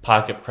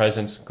pocket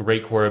presence,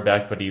 great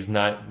quarterback, but he's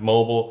not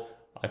mobile.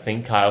 I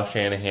think Kyle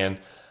Shanahan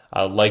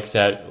likes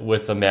that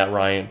with the Matt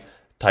Ryan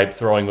type,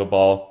 throwing the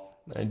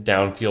ball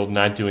downfield,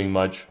 not doing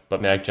much,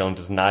 but Mac Jones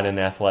is not an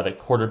athletic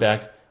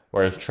quarterback,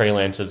 whereas Trey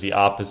Lance is the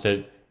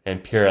opposite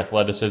and pure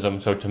athleticism.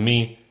 So to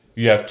me,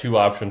 you have two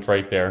options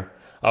right there.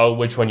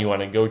 which one you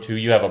want to go to.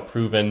 You have a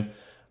proven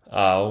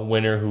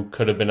winner who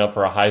could have been up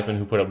for a Heisman,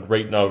 who put up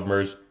great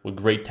numbers with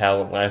great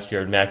talent last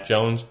year, Mac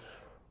Jones,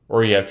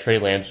 or you have Trey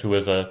Lance, who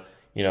is a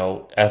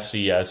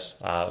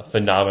FCS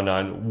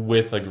phenomenon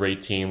with a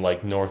great team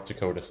like North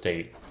Dakota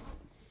State.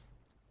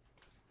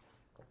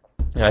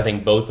 And I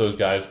think both those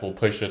guys will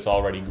push this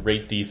already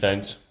great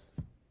defense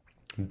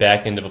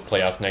back into the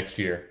playoffs next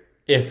year,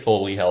 if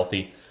fully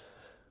healthy.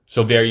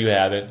 So there you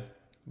have it.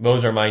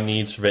 Those are my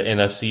needs for the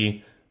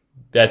NFC.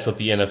 That's what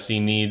the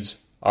NFC needs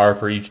are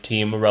for each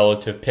team,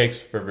 relative picks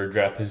for their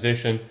draft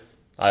position.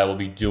 I will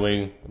be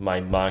doing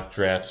my mock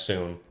draft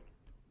soon.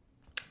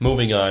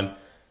 Moving on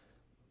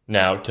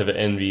now to the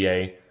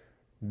NBA.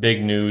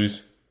 Big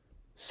news.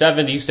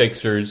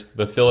 76ers,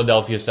 the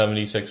Philadelphia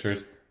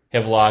 76ers,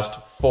 have lost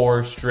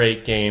 4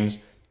 straight games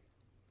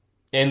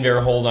in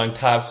their hold on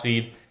top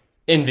seed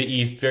in the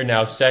East. They're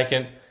now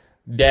second.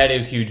 That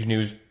is huge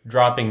news.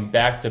 Dropping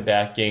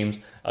back-to-back games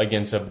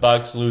against the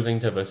Bucks, losing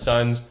to the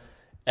Suns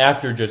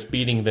after just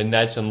beating the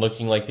Nets and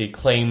looking like they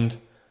claimed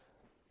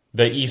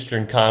the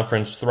Eastern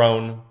Conference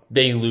throne.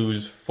 They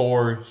lose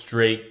 4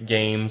 straight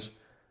games,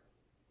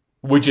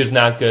 which is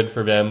not good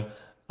for them.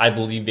 I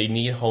believe they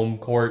need home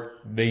court.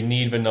 They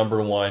need the number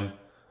 1.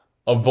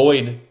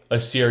 Avoid a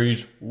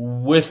series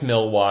with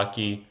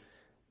Milwaukee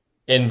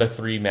in the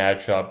 3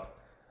 matchup.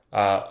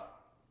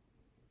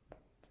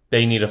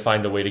 They need to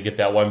find a way to get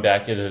that one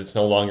back as it's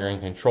no longer in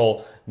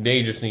control.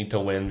 They just need to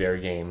win their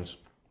games.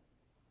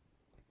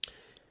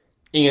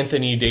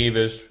 Anthony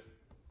Davis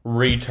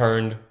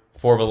returned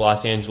for the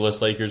Los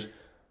Angeles Lakers,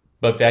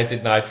 but that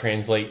did not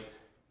translate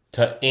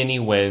to any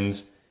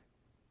wins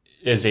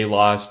as they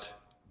lost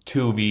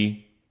to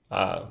the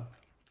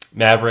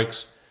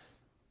Mavericks.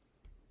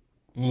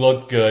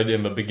 Looked good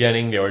in the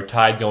beginning. They were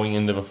tied going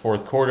into the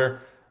fourth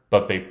quarter,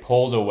 but they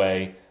pulled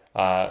away.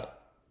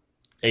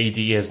 AD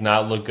has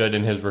not looked good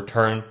in his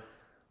return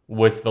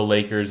with the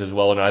Lakers as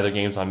well in either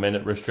games on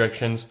minute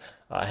restrictions.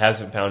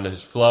 Hasn't found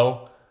his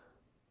flow,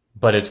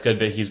 but it's good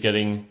that he's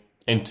getting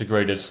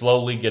integrated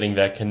slowly, getting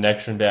that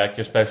connection back,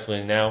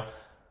 especially now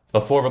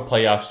before the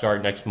playoffs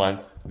start next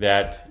month.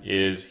 That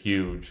is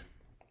huge.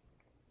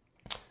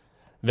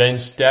 Then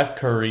Steph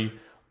Curry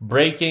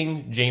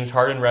breaking James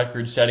Harden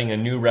record, setting a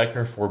new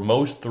record for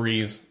most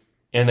threes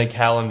in a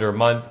calendar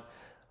month.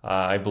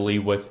 I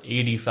believe with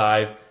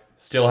 85.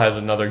 Still has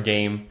another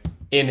game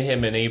in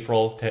him in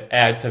April to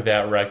add to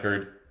that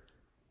record.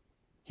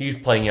 He's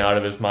playing out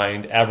of his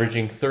mind,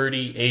 averaging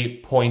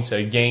 38 points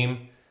a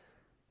game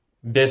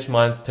this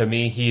month. To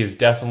me, he is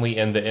definitely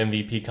in the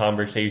MVP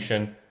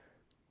conversation.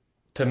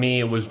 To me,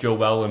 it was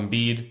Joel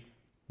Embiid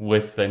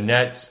with the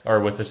Nets, or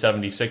with the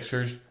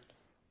 76ers.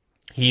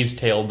 He's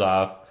tailed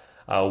off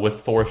with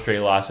 4 straight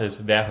losses.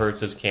 That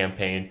hurts his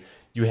campaign.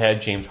 You had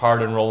James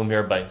Harden rolling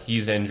there, but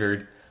he's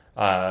injured.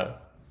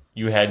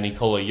 You had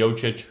Nikola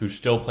Jokic, who's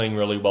still playing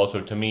really well. So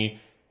to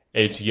me,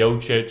 it's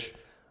Jokic,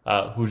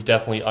 who's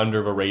definitely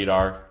under the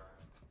radar.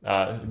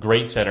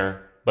 Great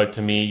center. But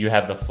to me, you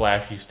have the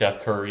flashy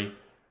Steph Curry.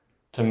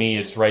 To me,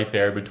 it's right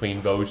there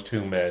between those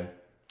 2 men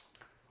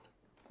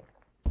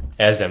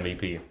as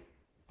MVP.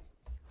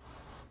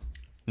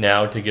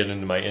 Now to get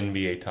into my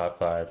NBA top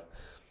 5.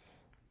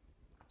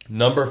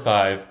 Number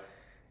 5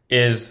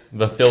 is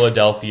the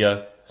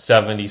Philadelphia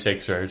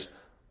 76ers.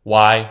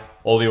 Why?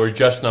 Well, they were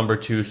just number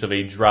 2, so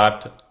they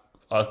dropped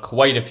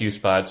quite a few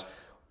spots.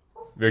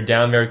 They're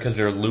down there because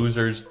they're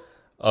losers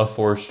of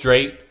 4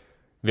 straight.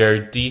 Their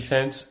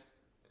defense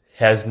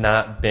has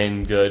not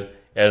been good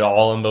at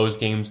all in those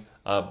games.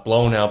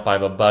 Blown out by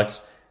the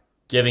Bucks,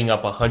 giving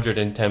up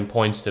 110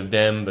 points to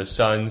them, the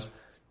Suns,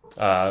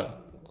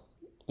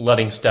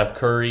 letting Steph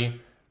Curry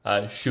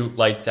shoot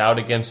lights out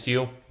against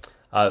you.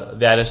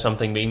 That is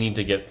something they need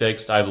to get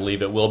fixed. I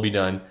believe it will be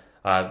done.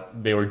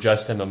 They were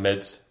just in the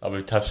midst of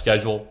a tough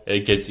schedule.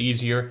 It gets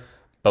easier,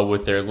 but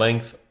with their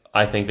length,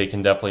 I think they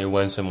can definitely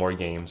win some more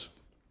games.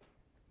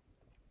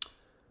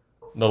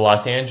 The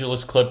Los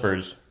Angeles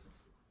Clippers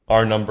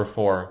are number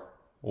 4.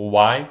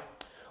 Why?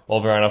 Well,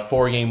 they're on a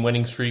 4-game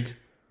winning streak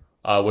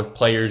with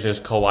players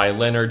as Kawhi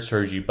Leonard,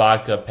 Serge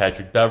Ibaka,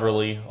 Patrick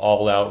Beverley,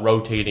 all out,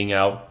 rotating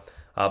out.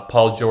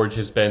 Paul George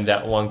has been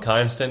that one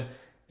constant,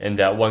 and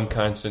that one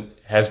constant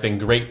has been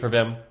great for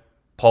them.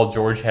 Paul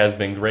George has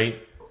been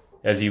great,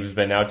 as he's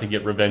been out to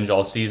get revenge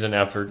all season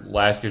after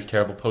last year's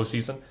terrible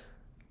postseason.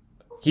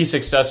 He's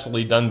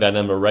successfully done that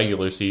in the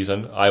regular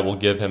season. I will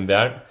give him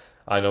that,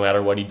 no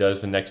matter what he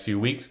does the next few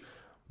weeks.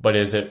 But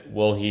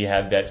will he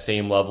have that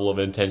same level of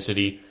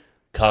intensity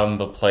come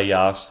the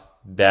playoffs?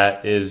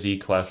 That is the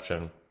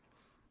question.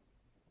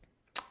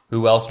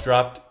 Who else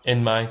dropped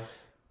in my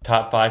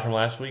top 5 from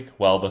last week?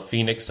 Well, the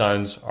Phoenix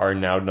Suns are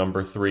now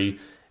number 3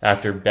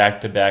 after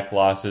back-to-back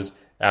losses,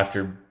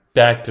 after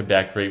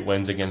back-to-back great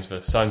wins against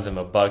the Suns and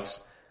the Bucks.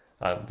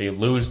 They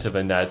lose to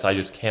the Nets. I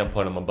just can't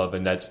put them above the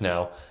Nets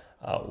now.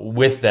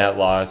 With that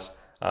loss,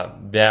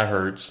 that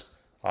hurts.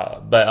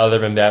 But other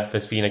than that, the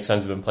Phoenix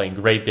Suns have been playing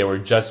great. They were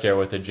just there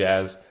with the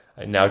Jazz.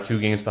 Now 2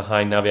 games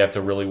behind. Now they have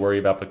to really worry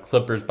about the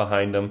Clippers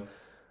behind them.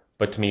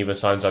 But to me, the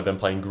Suns have been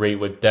playing great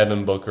with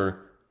Devin Booker,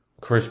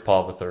 Chris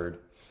Paul III.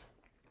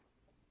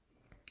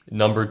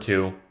 Number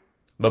 2,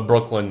 the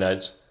Brooklyn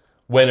Nets,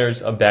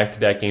 winners of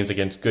back-to-back games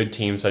against good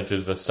teams such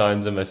as the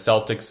Suns and the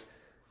Celtics.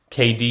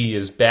 KD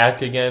is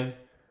back again.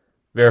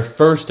 They're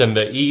first in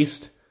the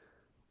East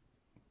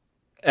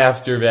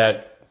after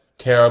that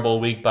terrible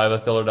week by the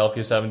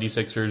Philadelphia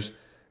 76ers.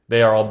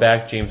 They are all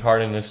back. James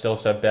Harden is still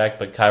set back,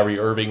 but Kyrie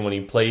Irving, when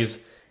he plays,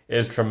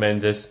 is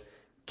tremendous.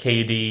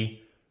 KD,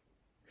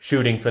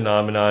 shooting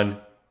phenomenon.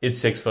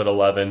 It's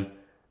 6'11".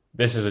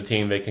 This is a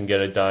team that can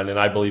get it done, and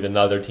I believe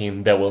another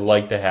team that would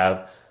like to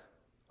have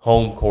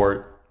home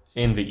court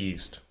in the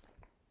East.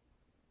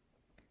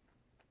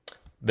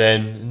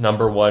 Then,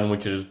 number 1,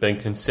 which has been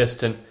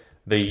consistent,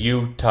 the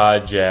Utah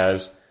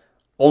Jazz.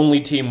 Only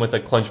team with a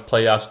clinched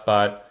playoff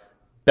spot,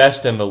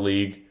 best in the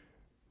league.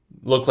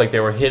 Looked like they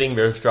were hitting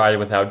their stride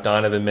without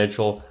Donovan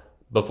Mitchell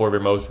before their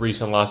most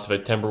recent loss to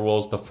the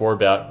Timberwolves, before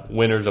that,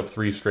 winners of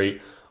 3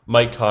 straight.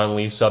 Mike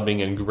Conley subbing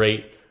in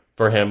great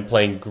for him,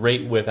 playing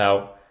great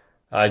without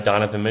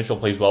Donovan Mitchell,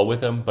 plays well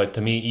with him, but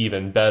to me,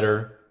 even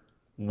better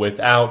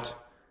without.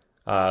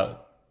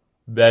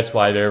 That's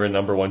why they're the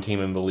number 1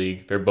 team in the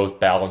league. They're both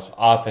balanced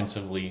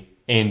offensively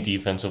and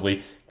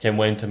defensively. Can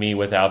win to me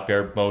without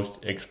their most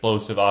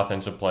explosive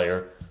offensive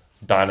player,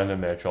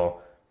 Donovan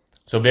Mitchell.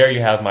 So there you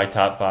have my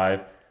top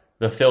 5.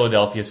 The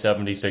Philadelphia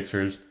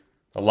 76ers,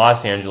 the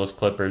Los Angeles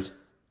Clippers,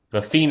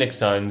 the Phoenix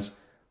Suns,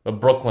 the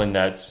Brooklyn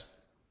Nets,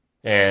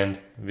 and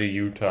the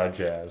Utah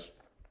Jazz.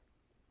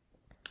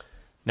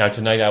 Now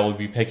tonight I will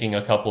be picking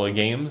a couple of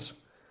games.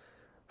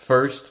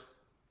 First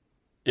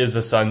is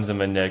the Suns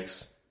and the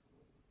Knicks.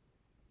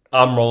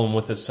 I'm rolling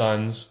with the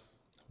Suns.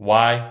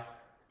 Why?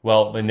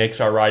 Well, the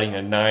Knicks are riding a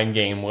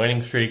 9-game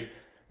winning streak.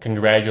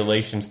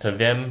 Congratulations to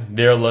them.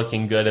 They're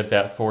looking good at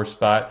that 4th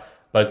spot.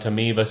 But to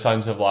me, the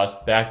Suns have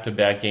lost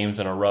back-to-back games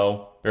in a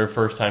row. Their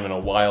first time in a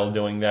while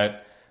doing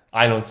that.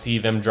 I don't see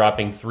them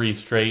dropping 3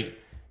 straight.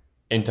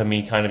 And to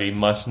me, kind of a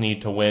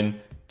must-need to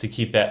win to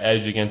keep that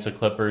edge against the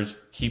Clippers,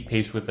 keep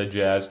pace with the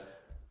Jazz.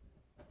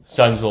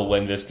 Suns will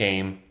win this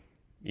game,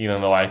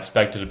 even though I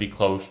expect it to be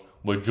close,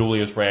 with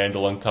Julius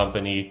Randle and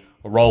company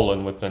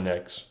rolling with the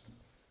Knicks.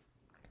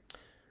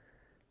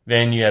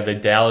 Then you have the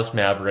Dallas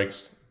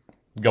Mavericks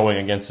going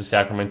against the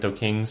Sacramento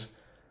Kings.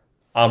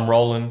 I'm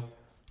rolling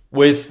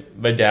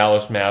with the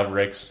Dallas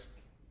Mavericks.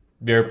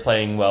 They're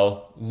playing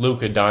well.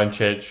 Luka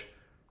Doncic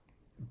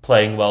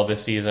playing well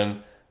this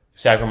season.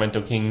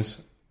 Sacramento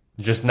Kings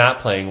just not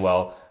playing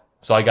well.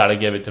 So I got to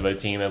give it to the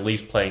team, at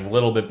least playing a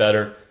little bit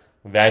better.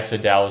 That's the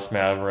Dallas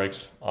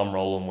Mavericks. I'm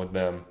rolling with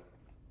them.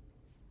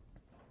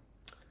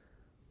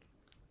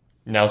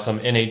 Now some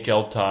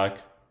NHL talk.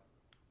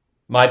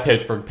 My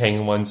Pittsburgh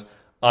Penguins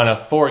on a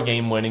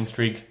 4-game winning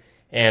streak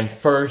and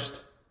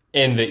first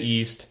in the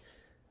East.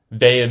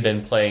 They have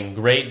been playing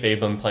great. They've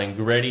been playing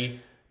gritty.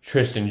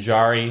 Tristan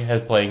Jarry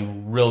has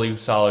playing really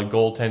solid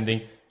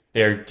goaltending.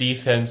 Their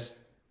defense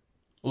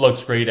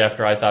looks great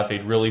after I thought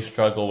they'd really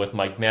struggle with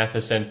Mike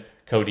Matheson,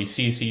 Cody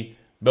Ceci.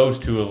 Those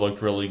two have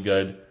looked really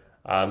good.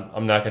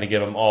 I'm not going to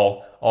give them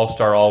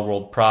all-star,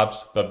 all-world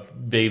props, but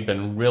they've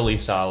been really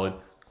solid.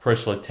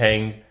 Chris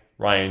Letang,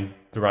 Ryan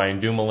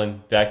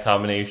Dumoulin, that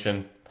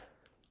combination.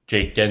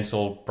 Jake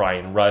Gensel,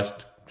 Brian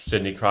Rust,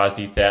 Sidney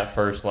Crosby, that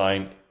first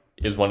line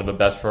is one of the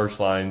best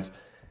first lines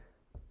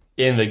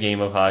in the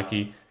game of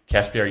hockey.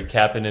 Kasperi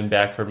Kapanen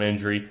back from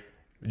injury.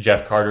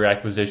 Jeff Carter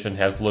acquisition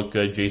has looked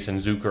good. Jason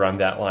Zucker on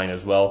that line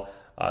as well.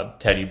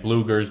 Teddy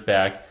Bluger's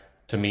back.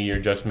 To me, you're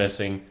just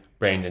missing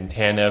Brandon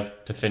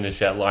Tanev to finish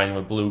that line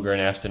with Bluger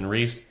and Aston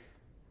Reese.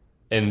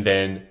 And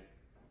then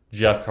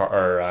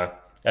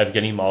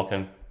Evgeny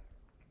Malkin.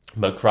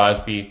 But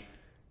Crosby,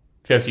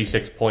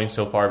 56 points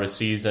so far this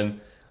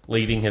season,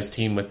 leading his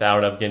team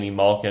without Evgeny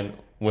Malkin,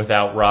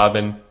 without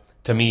Robin.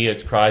 To me,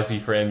 it's Crosby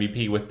for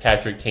MVP with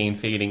Patrick Kane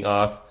fading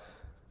off.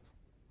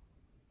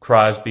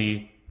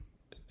 Crosby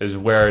is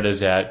where it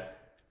is at.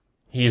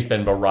 He's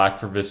been the rock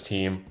for this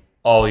team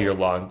all year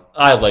long.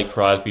 I like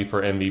Crosby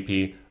for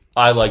MVP.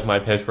 I like my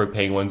Pittsburgh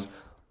Penguins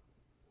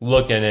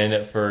looking in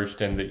at first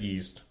in the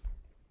East.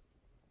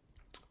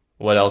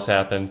 What else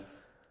happened?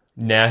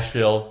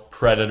 Nashville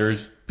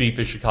Predators beat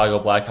the Chicago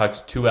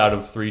Blackhawks 2 out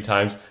of 3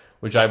 times,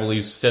 which I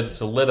believe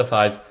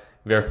solidifies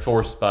their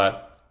 4th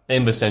spot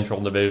in the Central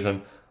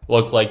Division.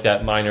 Looked like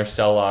that minor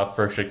sell-off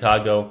for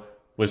Chicago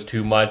was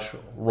too much,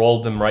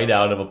 rolled them right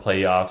out of the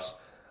playoffs,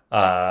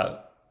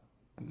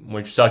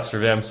 which sucks for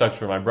them, sucks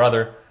for my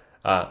brother.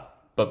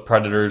 But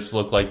Predators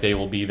look like they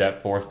will be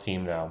that 4th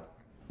team now.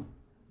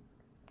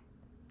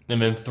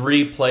 And then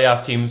 3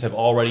 playoff teams have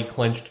already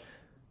clinched.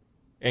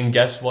 And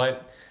guess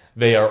what?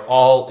 They are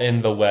all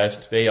in the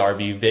West. They are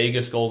the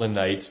Vegas Golden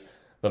Knights,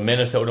 the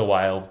Minnesota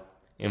Wild,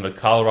 and the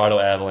Colorado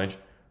Avalanche.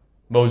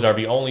 Those are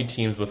the only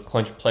teams with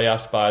clinched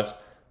playoff spots.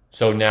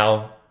 So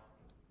now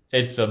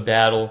it's the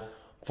battle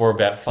for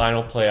that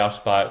final playoff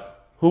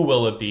spot. Who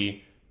will it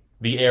be?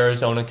 The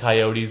Arizona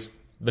Coyotes,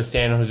 the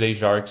San Jose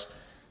Sharks,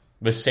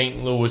 the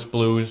St. Louis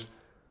Blues,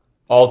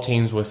 all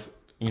teams with,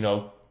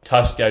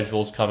 tough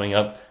schedules coming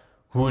up.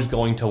 Who's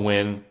going to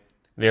win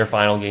their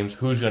final games?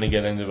 Who's going to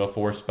get into the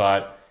 4th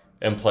spot?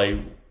 and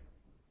play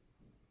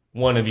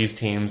one of these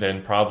teams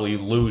and probably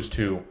lose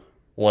to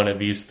one of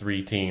these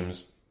three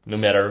teams, no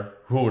matter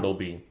who it'll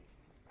be.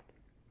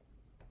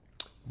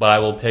 But I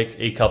will pick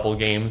a couple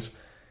games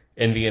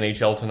in the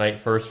NHL tonight.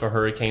 First for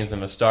Hurricanes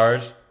and the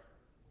Stars.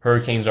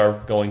 Hurricanes are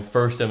going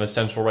first in the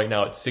Central right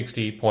now at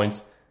 68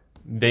 points.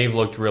 They've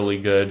looked really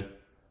good.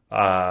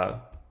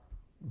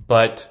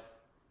 But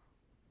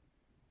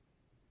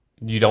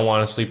you don't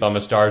want to sleep on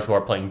the Stars, who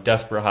are playing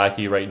desperate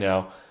hockey right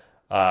now.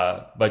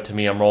 But to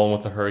me, I'm rolling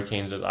with the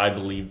Hurricanes, as I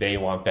believe they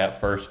want that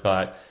first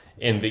spot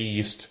in the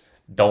East.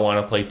 Don't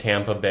want to play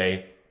Tampa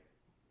Bay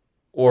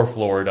or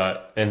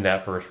Florida in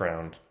that first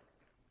round.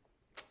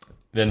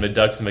 Then the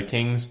Ducks and the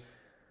Kings.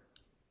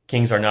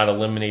 Kings are not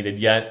eliminated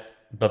yet,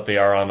 but they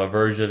are on the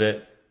verge of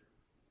it.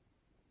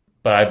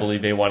 But I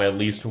believe they want to at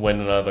least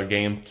win another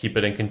game, keep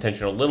it in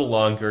contention a little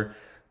longer,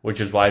 which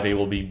is why they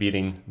will be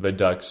beating the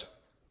Ducks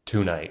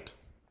tonight.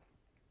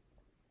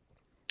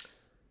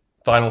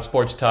 Final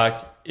sports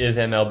talk is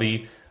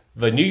MLB.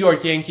 The New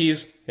York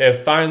Yankees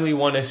have finally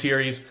won a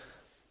series.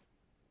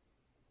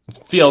 It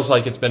feels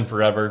like it's been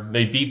forever.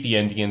 They beat the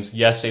Indians.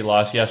 Yes, they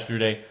lost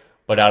yesterday,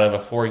 but out of the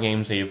 4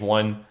 games, they've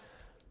won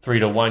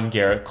 3-1.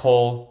 Garrett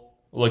Cole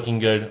looking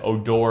good.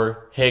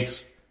 Odor,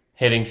 Hicks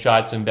hitting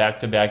shots in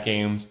back-to-back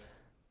games.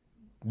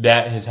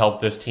 That has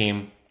helped this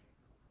team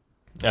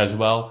as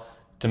well.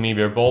 To me,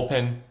 their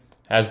bullpen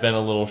has been a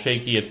little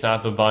shaky. It's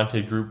not the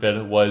vaunted group that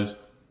it was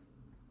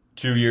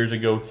 2 years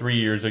ago, 3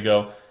 years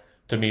ago.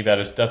 To me, that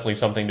is definitely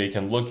something they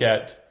can look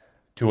at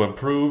to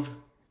improve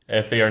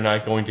if they are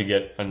not going to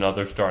get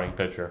another starting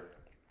pitcher.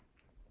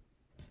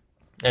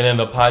 And then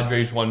the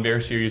Padres won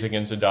their series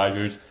against the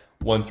Dodgers,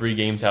 won 3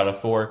 games out of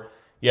 4.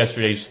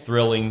 Yesterday's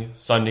thrilling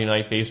Sunday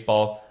night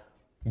baseball.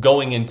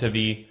 Going into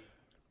the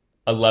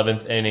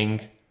 11th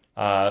inning,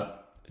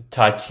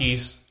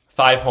 Tatis,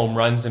 5 home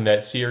runs in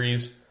that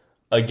series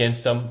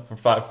against them for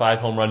 5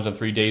 home runs in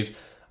 3 days,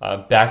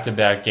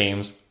 back-to-back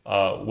games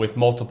with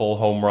multiple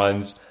home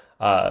runs.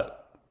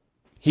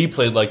 He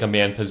played like a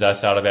man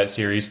possessed out of that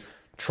series,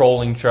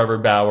 trolling Trevor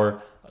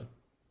Bauer,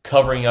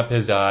 covering up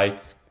his eye,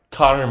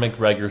 Conor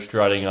McGregor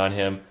strutting on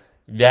him.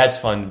 That's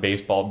fun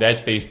baseball.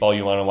 That's baseball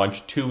you want to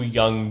watch. 2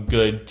 young,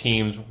 good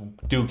teams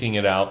duking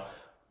it out.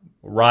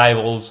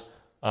 Rivals,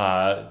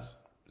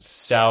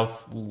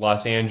 South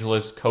Los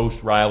Angeles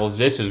Coast rivals.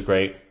 This is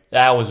great.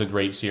 That was a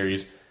great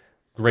series.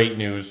 Great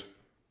news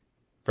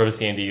for the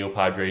San Diego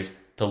Padres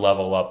to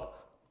level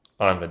up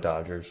on the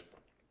Dodgers.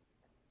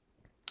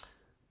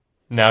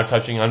 Now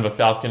touching on the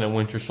Falcon and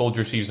Winter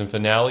Soldier season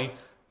finale.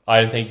 I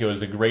didn't think it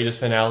was the greatest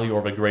finale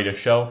or the greatest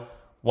show.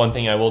 One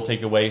thing I will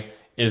take away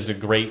is a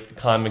great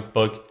comic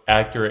book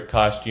accurate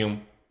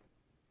costume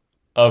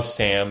of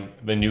Sam,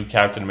 the new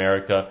Captain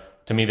America.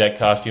 To me, that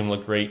costume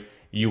looked great.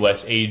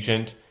 U.S.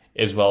 Agent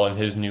as well in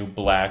his new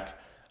black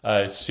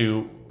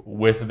suit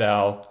with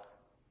Val.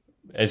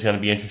 It's going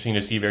to be interesting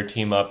to see their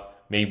team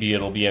up. Maybe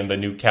it'll be in the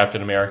new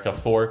Captain America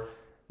 4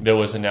 that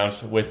was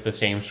announced with the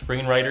same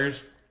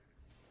screenwriters.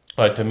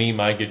 But to me,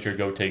 my Get Your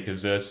Go take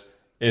is this,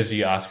 is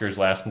the Oscars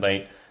last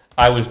night.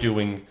 I was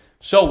doing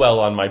so well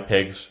on my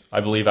picks. I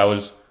believe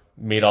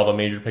made all the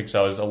major picks.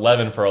 I was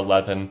 11 for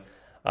 11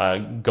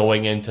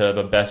 going into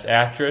the Best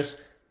Actress.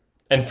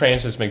 And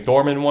Frances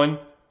McDormand won,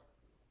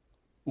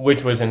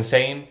 which was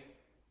insane.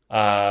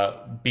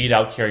 Beat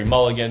out Carey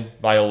Mulligan,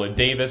 Viola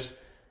Davis,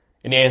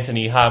 and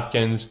Anthony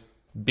Hopkins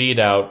beat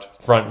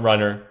out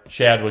front-runner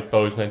Chadwick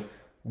Boseman.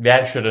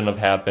 That shouldn't have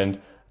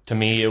happened. To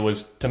me,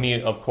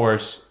 of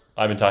course,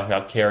 I've been talking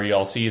about Carey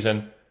all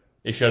season.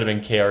 It should have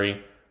been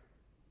Carey.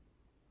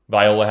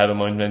 Viola had a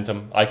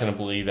momentum. I couldn't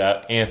believe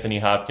that. Anthony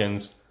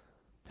Hopkins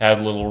had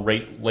a little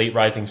late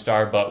rising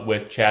star, but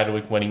with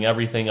Chadwick winning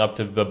everything up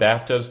to the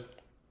BAFTAs,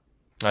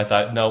 I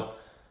thought, nope.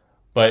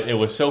 But it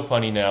was so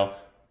funny now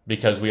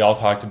because we all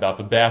talked about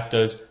the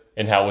BAFTAs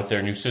and how with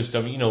their new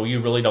system, you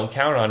really don't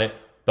count on it,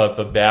 but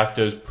the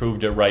BAFTAs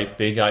proved it right.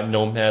 They got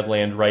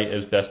Nomadland right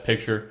as Best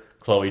Picture.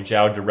 Chloe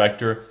Zhao,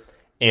 director.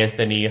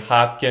 Anthony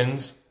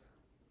Hopkins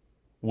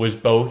was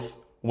both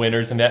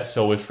winners in that.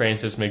 So was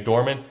Frances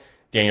McDormand,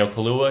 Daniel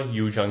Kaluuya,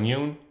 Yoo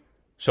Jung-yoon.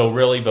 So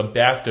really the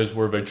BAFTAs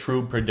were the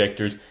true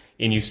predictors.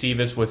 And you see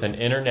this with an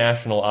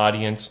international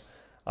audience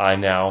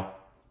now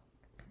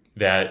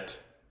that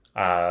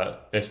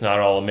it's not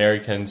all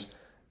Americans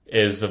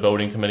is the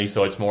voting committee,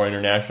 so it's more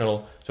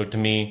international. So to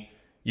me,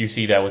 you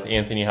see that with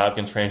Anthony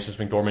Hopkins, Frances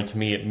McDormand. To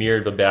me, it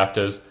mirrored the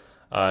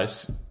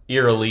BAFTAs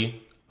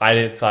eerily.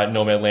 I thought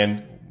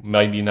Nomadland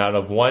maybe not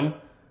have won,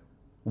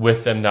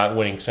 with them not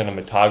winning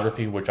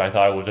cinematography, which I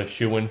thought was a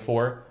shoo-in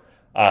for.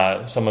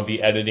 Some of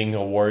the editing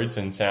awards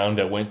and sound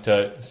that went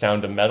to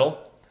Sound of Metal.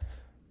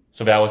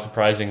 So that was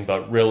surprising,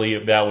 but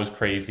really that was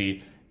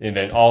crazy. And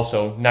then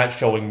also not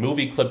showing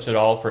movie clips at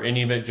all for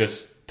any of it,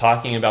 just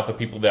talking about the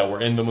people that were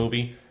in the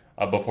movie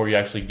before you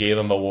actually gave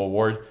them an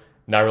award.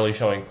 Not really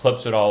showing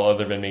clips at all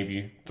other than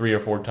maybe 3 or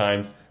 4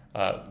 times.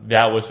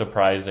 That was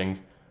surprising.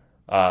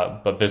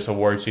 But this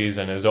award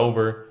season is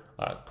over.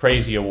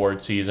 Crazy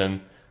award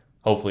season.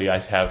 Hopefully I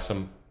have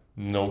some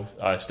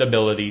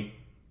stability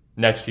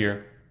next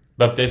year.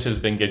 But this has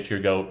been Get Your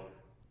Goat.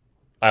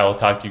 I will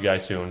talk to you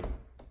guys soon.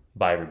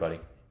 Bye, everybody.